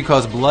 simply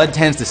because blood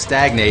tends to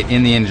stagnate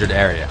in the injured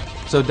area.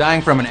 So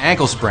dying from an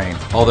ankle sprain,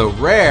 although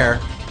rare,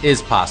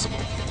 is possible.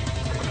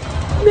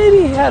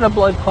 Maybe he had a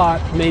blood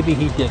clot, maybe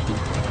he didn't.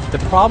 The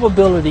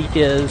probability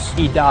is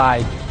he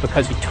died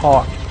because he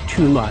talked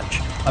too much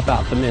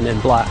about the Men in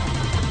Black.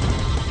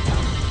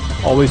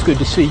 Always good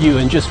to see you,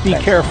 and just be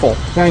careful.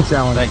 Thanks,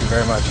 Alan. Thank you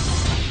very much.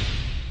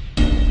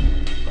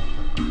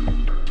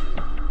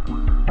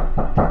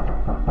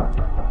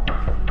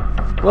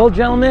 Well,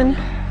 gentlemen,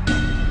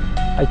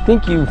 I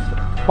think you've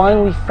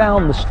finally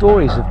found the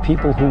stories of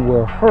people who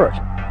were hurt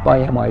by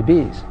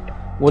MIBs.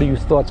 What are your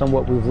thoughts on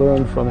what we've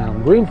learned from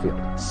Alan Greenfield?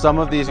 Some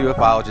of these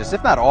ufologists,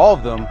 if not all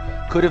of them,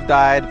 could have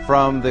died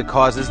from the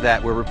causes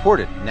that were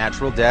reported.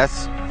 Natural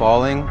deaths,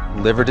 falling,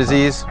 liver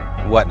disease,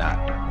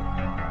 whatnot.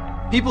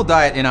 People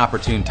die at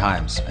inopportune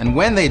times, and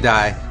when they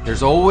die,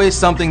 there's always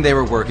something they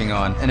were working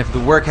on, and if the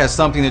work has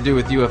something to do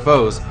with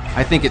UFOs,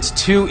 I think it's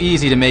too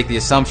easy to make the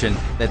assumption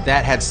that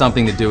that had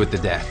something to do with the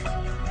death.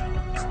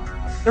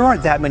 There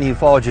aren't that many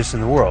ufologists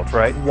in the world,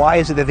 right? Why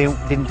is it that they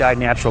didn't die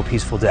natural,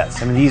 peaceful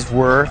deaths? I mean, these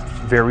were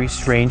very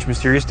strange,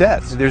 mysterious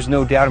deaths. There's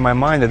no doubt in my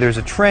mind that there's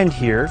a trend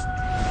here.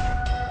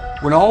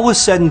 When all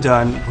was said and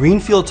done,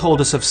 Greenfield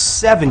told us of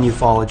 7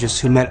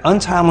 ufologists who met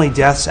untimely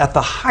deaths at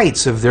the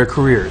heights of their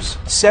careers.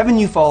 7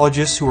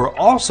 ufologists who were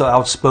also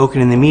outspoken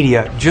in the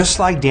media, just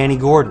like Danny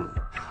Gordon.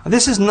 Now,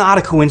 this is not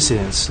a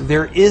coincidence.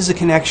 There is a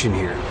connection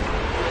here.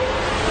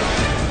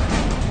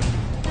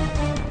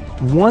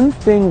 One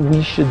thing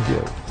we should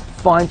do,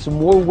 find some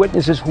more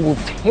witnesses who will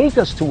take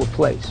us to a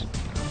place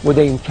where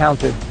they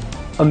encountered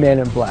a man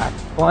in black.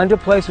 Find a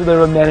place where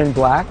there are men in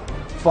black.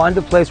 Find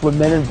a place where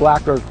men in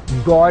black are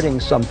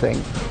guarding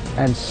something,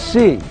 and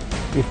see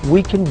if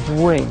we can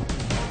bring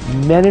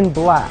men in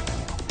black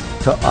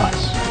to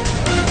us.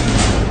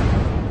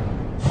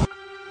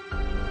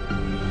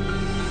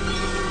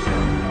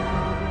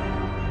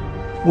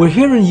 We're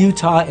here in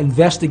Utah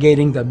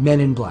investigating the men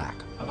in black.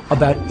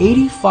 About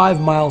 85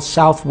 miles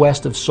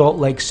southwest of Salt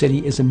Lake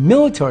City is a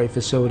military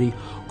facility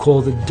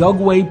called the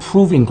Dugway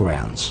Proving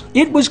Grounds.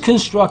 It was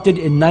constructed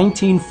in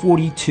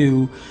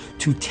 1942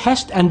 to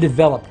test and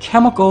develop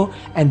chemical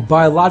and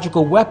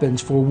biological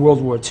weapons for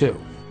World War II.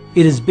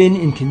 It has been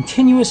in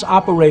continuous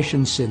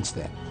operation since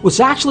then. What's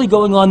actually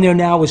going on there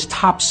now is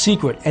top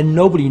secret, and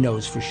nobody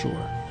knows for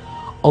sure.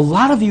 A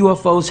lot of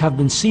UFOs have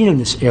been seen in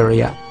this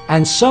area,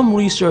 and some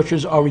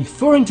researchers are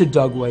referring to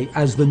Dugway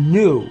as the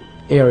new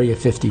Area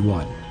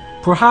 51.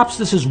 Perhaps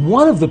this is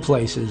one of the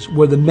places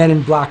where the men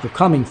in black are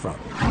coming from.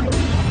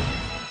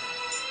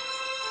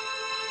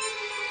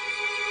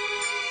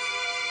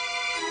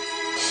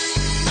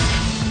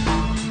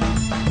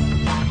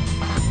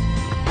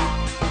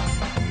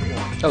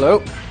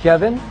 Hello.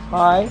 Kevin,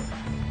 hi.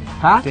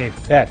 Pat? Dave.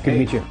 Pat, good to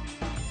meet you.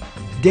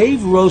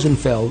 Dave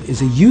Rosenfeld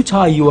is a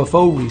Utah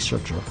UFO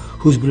researcher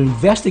who's been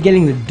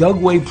investigating the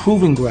Dugway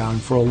Proving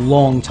Ground for a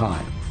long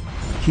time.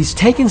 He's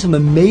taken some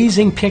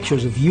amazing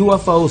pictures of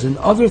UFOs and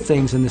other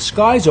things in the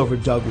skies over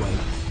Dugway,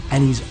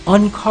 and he's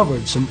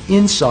uncovered some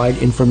inside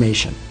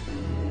information.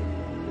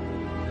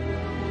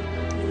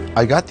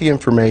 I got the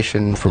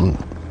information from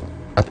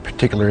a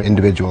particular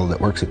individual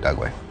that works at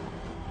Dugway.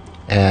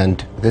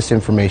 And this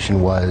information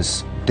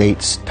was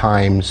dates,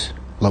 times,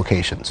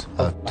 locations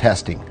of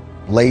testing.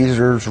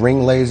 Lasers,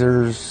 ring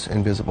lasers,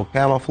 invisible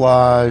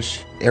camouflage,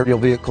 aerial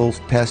vehicles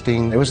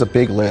testing. There was a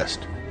big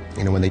list.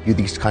 You know, when they do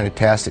these kind of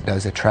tests, it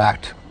does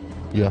attract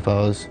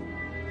UFOs.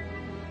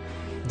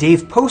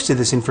 Dave posted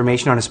this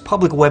information on his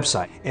public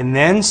website, and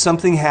then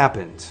something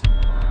happened.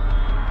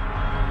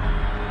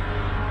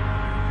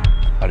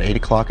 About 8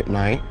 o'clock at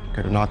night,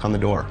 got a knock on the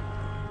door.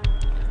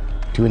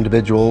 2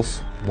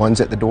 individuals,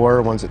 one's at the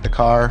door, one's at the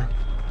car,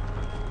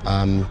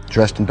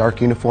 dressed in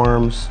dark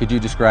uniforms. Could you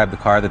describe the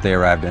car that they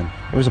arrived in?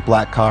 It was a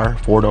black car,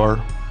 4-door.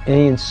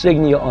 Any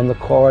insignia on the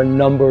car,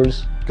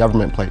 numbers?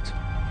 Government plates.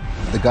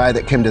 The guy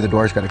that came to the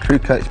door has got a crew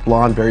cut, he's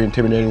blonde, very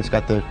intimidating, he's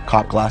got the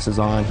cop glasses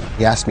on.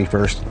 He asked me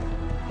first,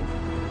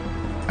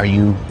 "Are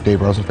you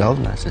Dave Rosenfeld?"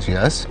 And I says,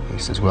 "Yes." He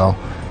says, "Well,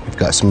 we've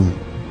got some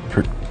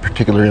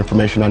particular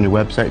information on your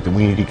website that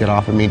we need to get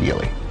off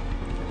immediately."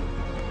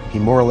 He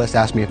more or less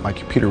asked me if my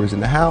computer was in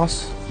the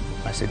house.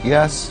 I said,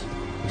 "Yes."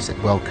 He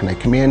said, "Well, can I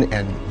come in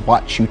and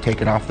watch you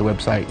take it off the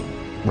website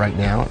right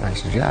now?" And I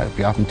said, "Yeah, it'll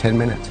be off in 10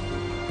 minutes.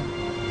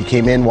 He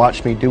came in,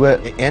 watched me do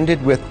it. It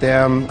ended with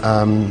them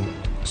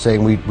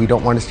saying, we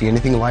don't want to see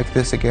anything like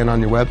this again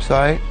on your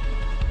website.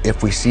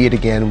 If we see it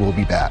again, we'll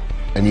be back,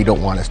 and you don't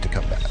want us to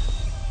come back."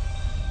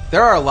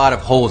 There are a lot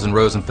of holes in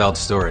Rosenfeld's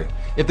story.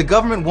 If the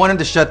government wanted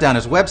to shut down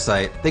his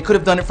website, they could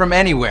have done it from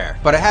anywhere.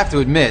 But I have to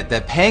admit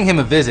that paying him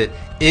a visit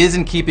is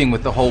in keeping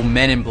with the whole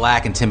Men in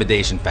Black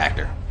intimidation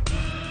factor.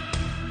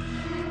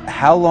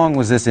 How long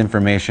was this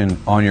information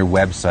on your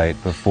website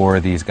before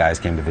these guys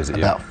came to visit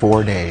you? About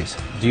 4 days.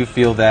 Do you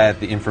feel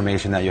that the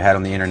information that you had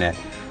on the internet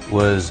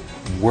was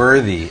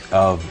worthy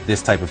of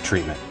this type of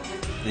treatment?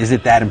 Is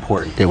it that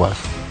important? It was.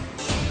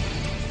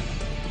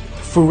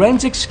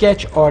 Forensic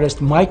sketch artist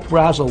Mike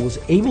Brazel was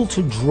able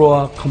to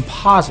draw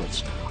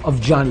composites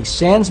of Johnny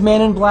Sands'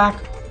 Man in Black,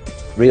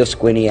 Real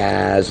squinty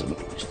eyes,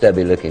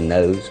 stubby looking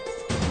nose.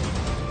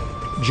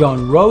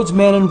 John Rhodes'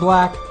 Man in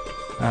Black,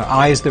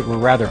 eyes that were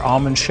rather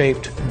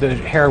almond-shaped. The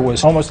hair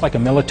was almost like a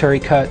military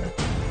cut.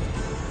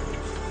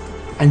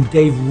 and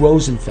Dave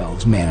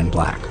Rosenfeld's Man in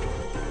Black.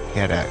 He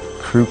had a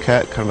crew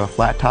cut, kind of a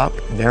flat top,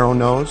 narrow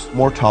nose,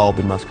 more tall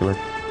than muscular.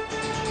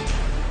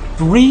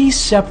 3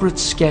 separate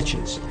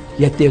sketches,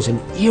 yet there's an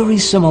eerie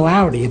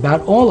similarity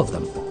about all of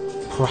them.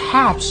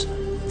 Perhaps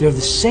they're the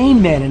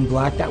same man in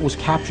black that was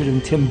captured in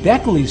Tim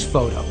Beckley's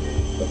photo.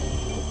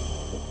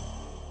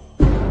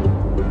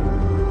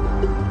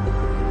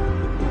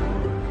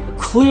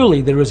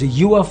 Clearly, there is a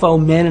UFO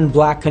Man in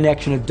Black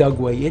connection at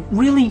Dugway. It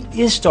really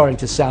is starting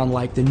to sound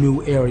like the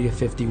new Area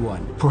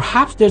 51.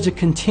 Perhaps there's a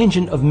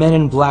contingent of Men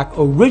in Black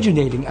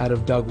originating out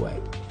of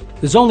Dugway.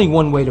 There's only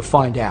one way to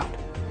find out.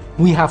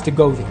 We have to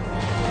go there.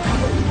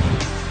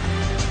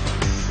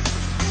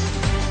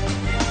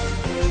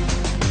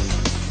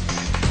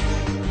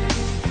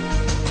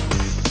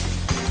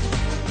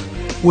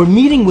 We're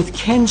meeting with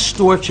Ken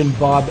Storch and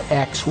Bob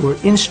X, who were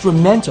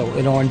instrumental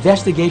in our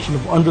investigation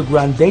of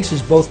underground bases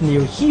both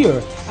near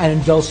here and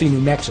in Dulce, New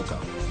Mexico.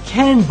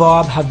 Ken and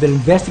Bob have been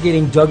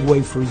investigating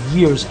Dugway for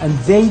years, and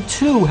they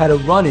too had a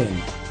run-in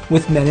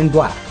with Men in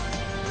Black.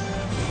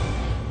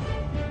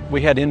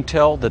 We had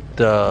intel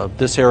that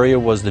this area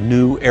was the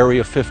new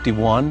Area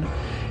 51,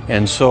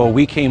 and so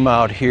we came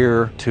out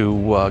here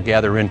to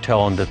gather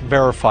intel and to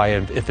verify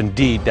if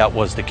indeed that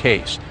was the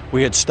case.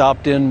 We had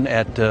stopped in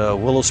at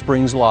Willow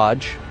Springs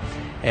Lodge,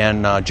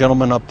 and a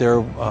gentleman up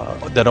there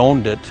that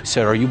owned it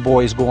said, "Are you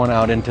boys going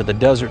out into the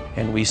desert?"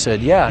 And we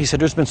said, "Yeah." He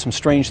said, "There's been some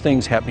strange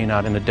things happening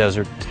out in the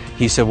desert."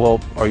 He said, "Well,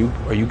 are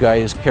you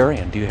guys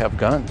carrying? Do you have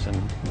guns?" And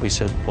we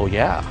said, "Well,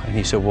 yeah." And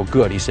he said, "Well,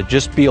 good." He said,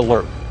 "Just be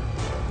alert."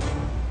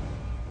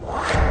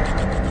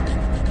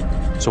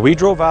 So we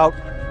drove out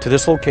to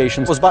this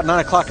location. It was about 9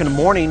 o'clock in the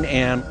morning,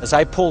 and as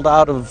I pulled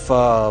out of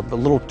the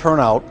little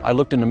turnout, I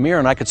looked in the mirror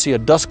and I could see a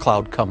dust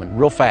cloud coming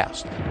real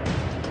fast.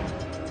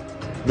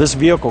 This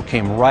vehicle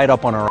came right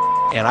up on our,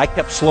 and I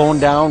kept slowing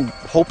down,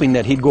 hoping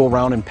that he'd go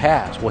around and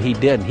pass. Well, he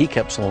did, and he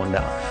kept slowing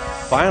down.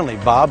 Finally,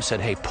 Bob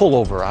said, "Hey, pull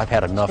over. I've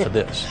had enough of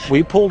this."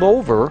 We pulled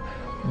over.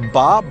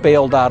 Bob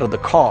bailed out of the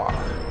car.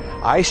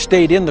 I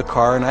stayed in the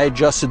car and I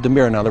adjusted the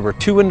mirror. Now, there were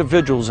 2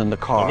 individuals in the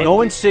car.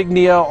 No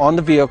insignia on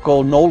the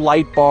vehicle, no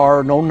light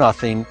bar, no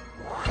nothing.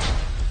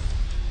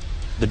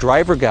 The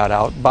driver got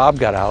out, Bob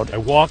got out. I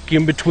walk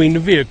in between the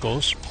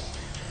vehicles.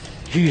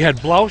 He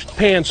had bloused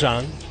pants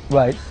on.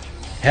 Right.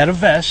 Had a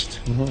vest.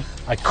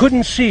 I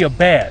couldn't see a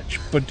badge,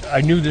 but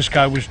I knew this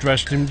guy was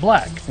dressed in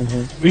black.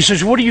 He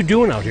says, "What are you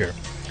doing out here?"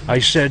 I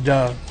said,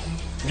 "I'm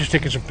just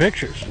taking some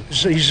pictures."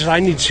 He says, "I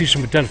need to see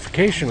some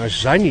identification." I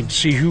says, "I need to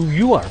see who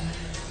you are."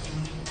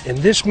 And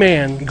this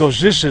man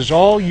goes, "This is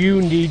all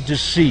you need to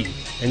see."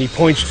 And he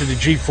points to the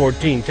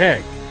G14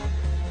 tag.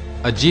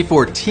 A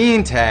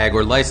G14 tag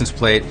or license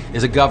plate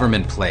is a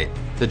government plate.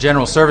 The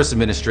General Service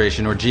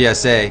Administration, or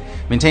GSA,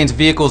 maintains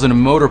vehicles in a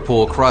motor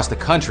pool across the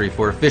country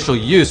for official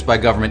use by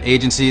government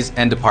agencies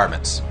and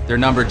departments. They're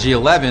numbered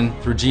G11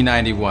 through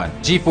G91.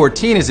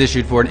 G14 is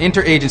issued for an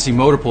interagency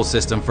motor pool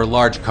system for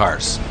large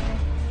cars.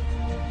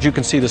 You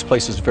can see this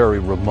place is very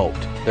remote.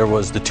 There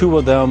was the 2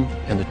 of them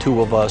and the 2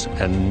 of us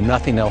and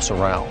nothing else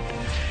around.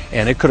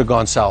 And it could have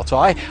gone south. So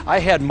I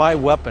had my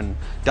weapon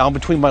down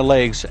between my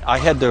legs. I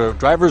had the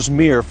driver's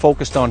mirror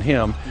focused on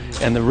him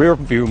and the rear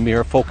view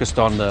mirror focused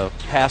on the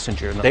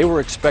passenger. They were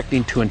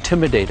expecting to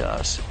intimidate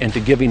us into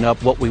giving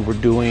up what we were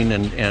doing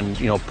and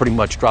you know, pretty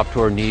much drop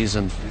to our knees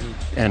and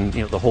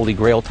you know, the Holy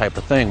Grail type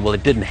of thing. Well,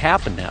 it didn't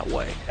happen that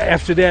way.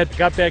 After that,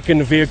 got back in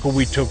the vehicle,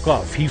 we took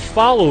off. He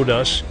followed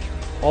us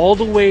all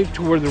the way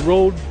to where the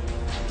road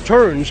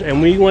turns,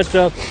 and we went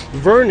to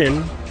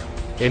Vernon,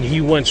 and he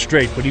went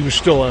straight, but he was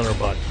still on our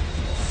butt.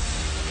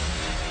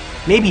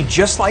 Maybe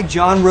just like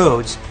John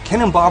Rhodes,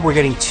 Ken and Bob were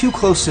getting too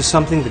close to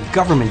something the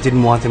government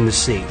didn't want them to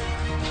see.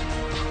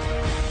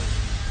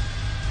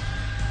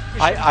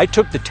 I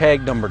took the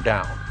tag number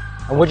down.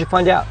 And what'd you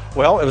find out?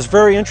 Well, it was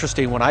very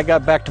interesting when I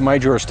got back to my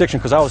jurisdiction,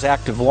 because I was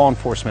active law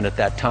enforcement at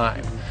that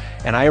time,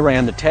 and I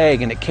ran the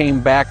tag, and it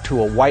came back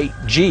to a white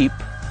Jeep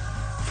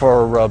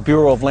for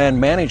Bureau of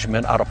Land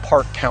Management out of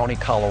Park County,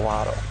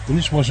 Colorado. And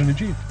this wasn't a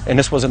Jeep. And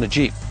this wasn't a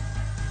Jeep.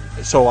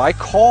 So I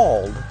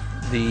called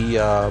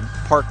the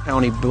Park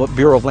County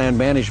Bureau of Land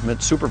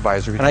Management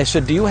supervisor, and I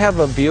said, "Do you have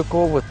a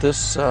vehicle with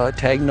this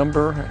tag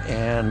number?"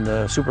 And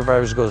the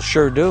supervisor goes,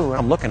 "Sure do." And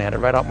I'm looking at it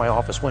right out my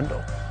office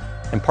window.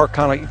 And Park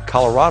County,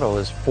 Colorado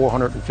is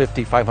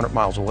 450, 500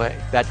 miles away.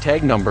 That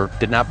tag number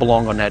did not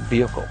belong on that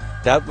vehicle.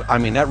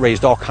 That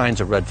raised all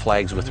kinds of red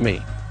flags with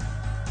me.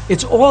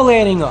 It's all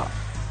adding up.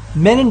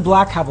 Men in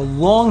Black have a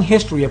long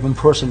history of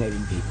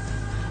impersonating people.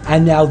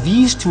 And now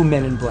these 2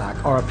 Men in Black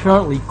are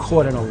apparently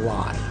caught in a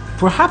lie.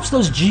 Perhaps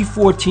those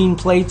G14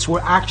 plates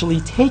were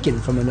actually taken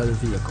from another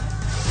vehicle.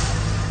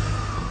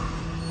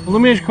 Well,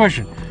 let me ask you a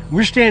question.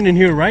 We're standing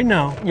here right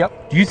now.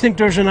 Yep. Do you think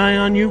there's an eye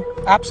on you?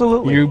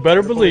 Absolutely. You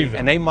better believe it.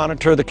 And they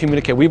monitor the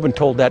communication. We've been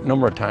told that a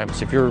number of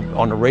times. If you're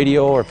on the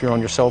radio or if you're on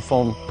your cell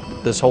phone,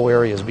 this whole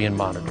area is being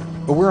monitored.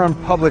 But we're on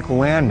public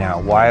land now.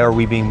 Why are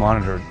we being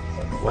monitored?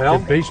 Well,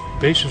 the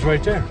base is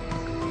right there.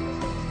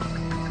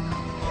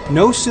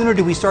 No sooner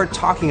do we start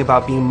talking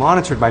about being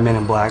monitored by Men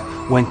in Black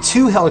when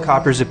 2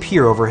 helicopters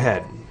appear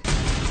overhead.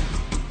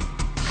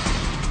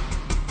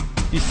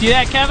 You see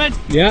that, Kevin?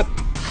 Yep.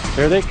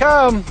 Here they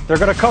come. They're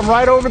going to come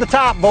right over the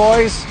top,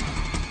 boys.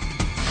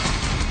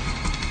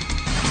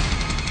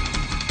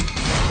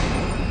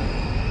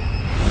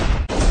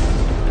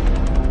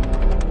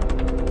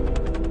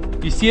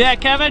 You see that,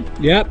 Kevin?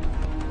 Yep.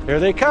 Here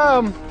they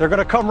come. They're going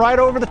to come right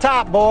over the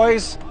top,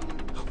 boys.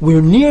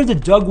 We're near the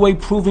Dugway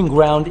Proving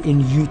Ground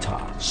in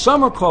Utah.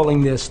 Some are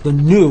calling this the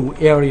new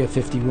Area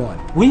 51.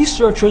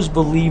 Researchers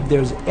believe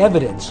there's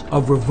evidence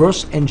of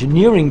reverse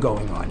engineering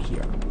going on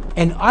here.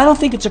 And I don't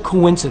think it's a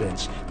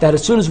coincidence that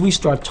as soon as we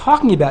start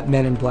talking about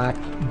Men in Black,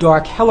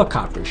 dark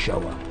helicopters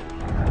show up.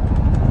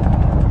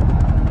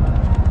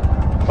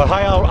 But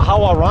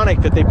how ironic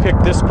that they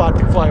picked this spot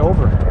to fly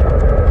over.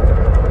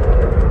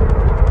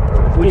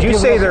 Would you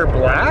say they're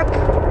black?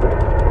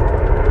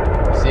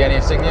 See any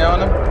insignia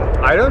on them?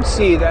 I don't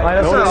see that.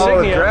 That's not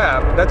olive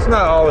drab. That's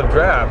not olive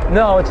drab.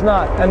 No, it's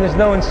not. And there's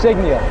no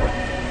insignia.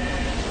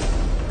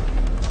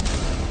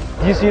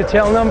 Do you see a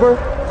tail number?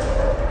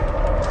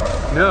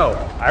 No.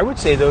 I would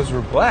say those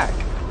were black.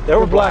 They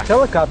were black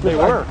helicopters. They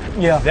were.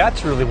 Yeah.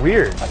 That's really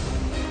weird.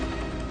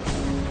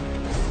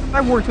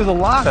 I've worked with a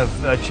lot of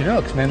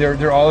Chinooks, man.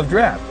 They're olive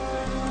drab.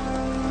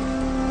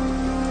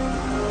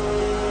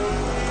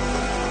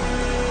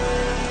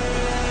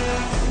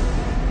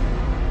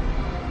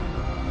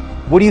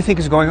 What do you think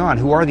is going on?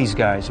 Who are these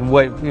guys, and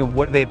what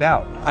are they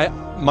about?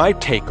 My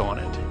take on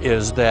it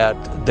is that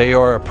they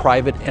are a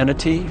private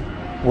entity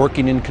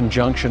working in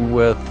conjunction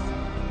with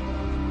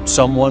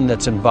someone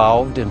that's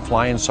involved in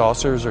flying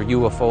saucers or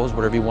UFOs,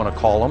 whatever you want to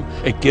call them.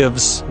 It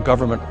gives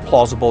government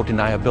plausible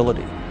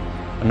deniability.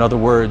 In other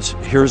words,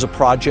 here's a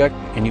project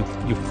and you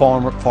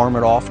farm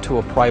it off to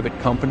a private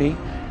company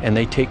and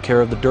they take care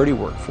of the dirty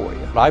work for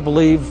you. I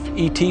believe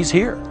ET's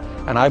here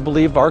and I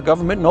believe our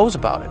government knows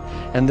about it.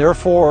 And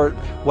therefore,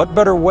 what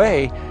better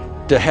way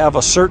to have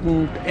a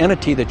certain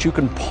entity that you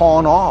can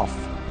pawn off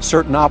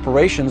certain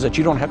operations that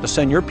you don't have to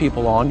send your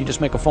people on. You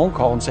just make a phone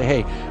call and say,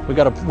 hey, we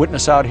got a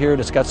witness out here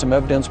that's got some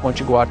evidence. Why don't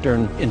you go out there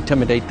and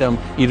intimidate them,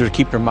 either to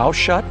keep their mouth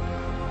shut,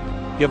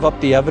 give up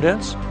the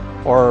evidence,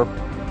 or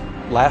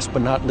last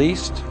but not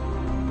least,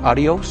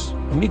 adios,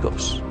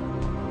 amigos.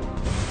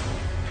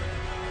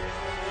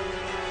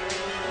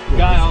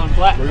 Guy on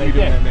black right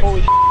there.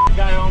 Holy shit,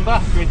 guy on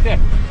black right there.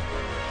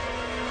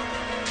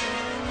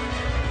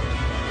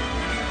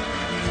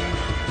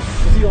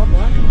 Is he on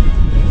black?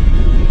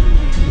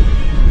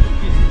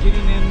 He's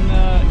getting in,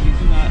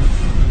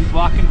 he's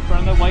walking in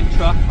front of the white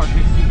truck parked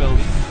next to the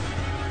building.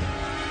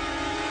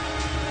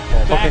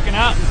 Backing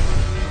up.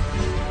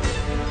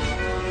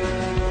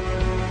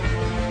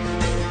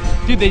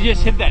 Dude, they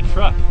just hit that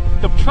truck.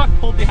 The truck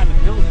pulled behind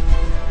the building.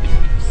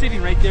 It's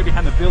sitting right there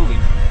behind the building.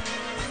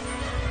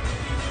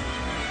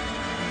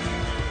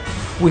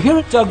 We're here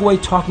at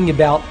Dugway talking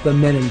about the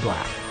Men in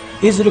Black.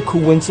 Is it a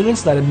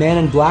coincidence that a man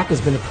in black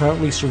has been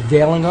apparently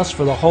surveilling us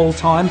for the whole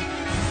time?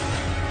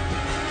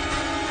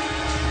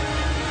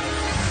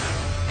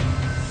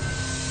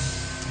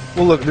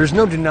 Well, look, there's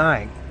no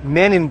denying.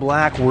 Men in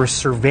black were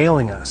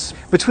surveilling us.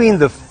 Between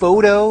the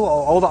photo,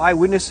 all the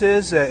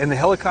eyewitnesses, and the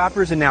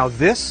helicopters, and now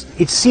this,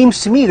 it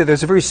seems to me that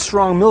there's a very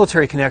strong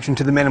military connection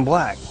to the Men in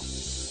Black.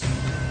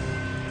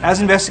 As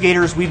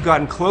investigators, we've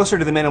gotten closer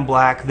to the Men in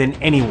Black than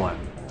anyone.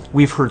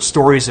 We've heard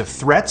stories of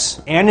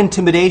threats and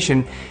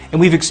intimidation,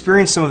 and we've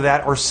experienced some of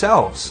that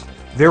ourselves.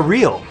 They're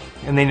real,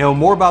 and they know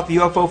more about the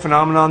UFO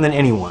phenomenon than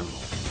anyone.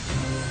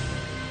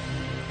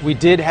 We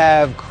did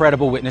have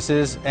credible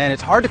witnesses, and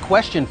it's hard to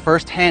question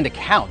first-hand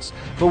accounts.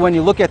 But when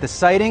you look at the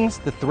sightings,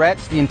 the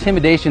threats, the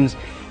intimidations,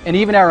 and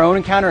even our own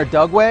encounter at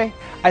Dugway,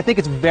 I think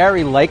it's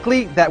very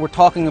likely that we're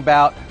talking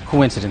about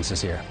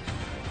coincidences here.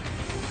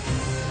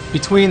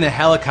 Between the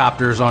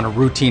helicopters on a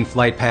routine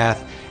flight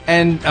path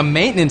and a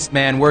maintenance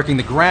man working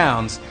the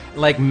grounds,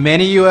 like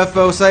many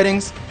UFO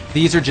sightings,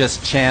 these are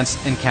just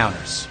chance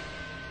encounters.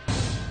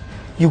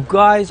 You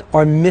guys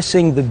are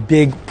missing the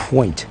big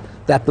point.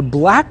 That the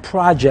black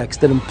projects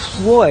that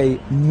employ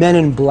Men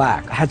in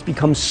Black has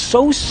become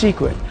so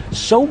secret,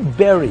 so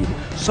buried,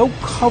 so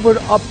covered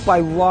up by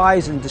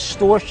lies and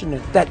distortion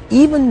that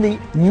even the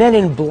Men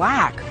in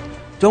Black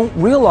don't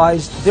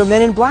realize they're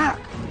Men in Black.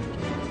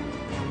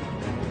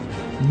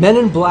 Men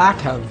in Black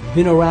have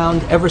been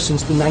around ever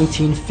since the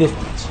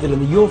 1950s. That in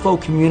the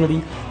UFO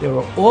community, there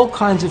are all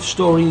kinds of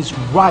stories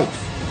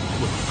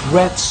rife with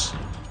threats,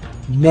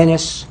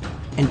 menace,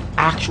 and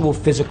actual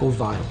physical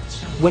violence.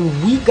 When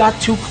we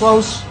got too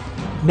close,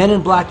 Men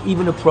in Black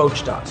even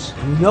approached us.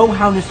 We know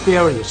how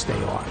nefarious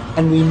they are,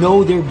 and we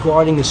know they're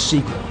guarding a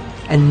secret.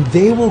 And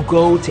they will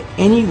go to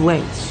any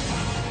lengths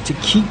to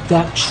keep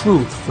that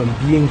truth from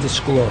being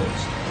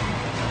disclosed.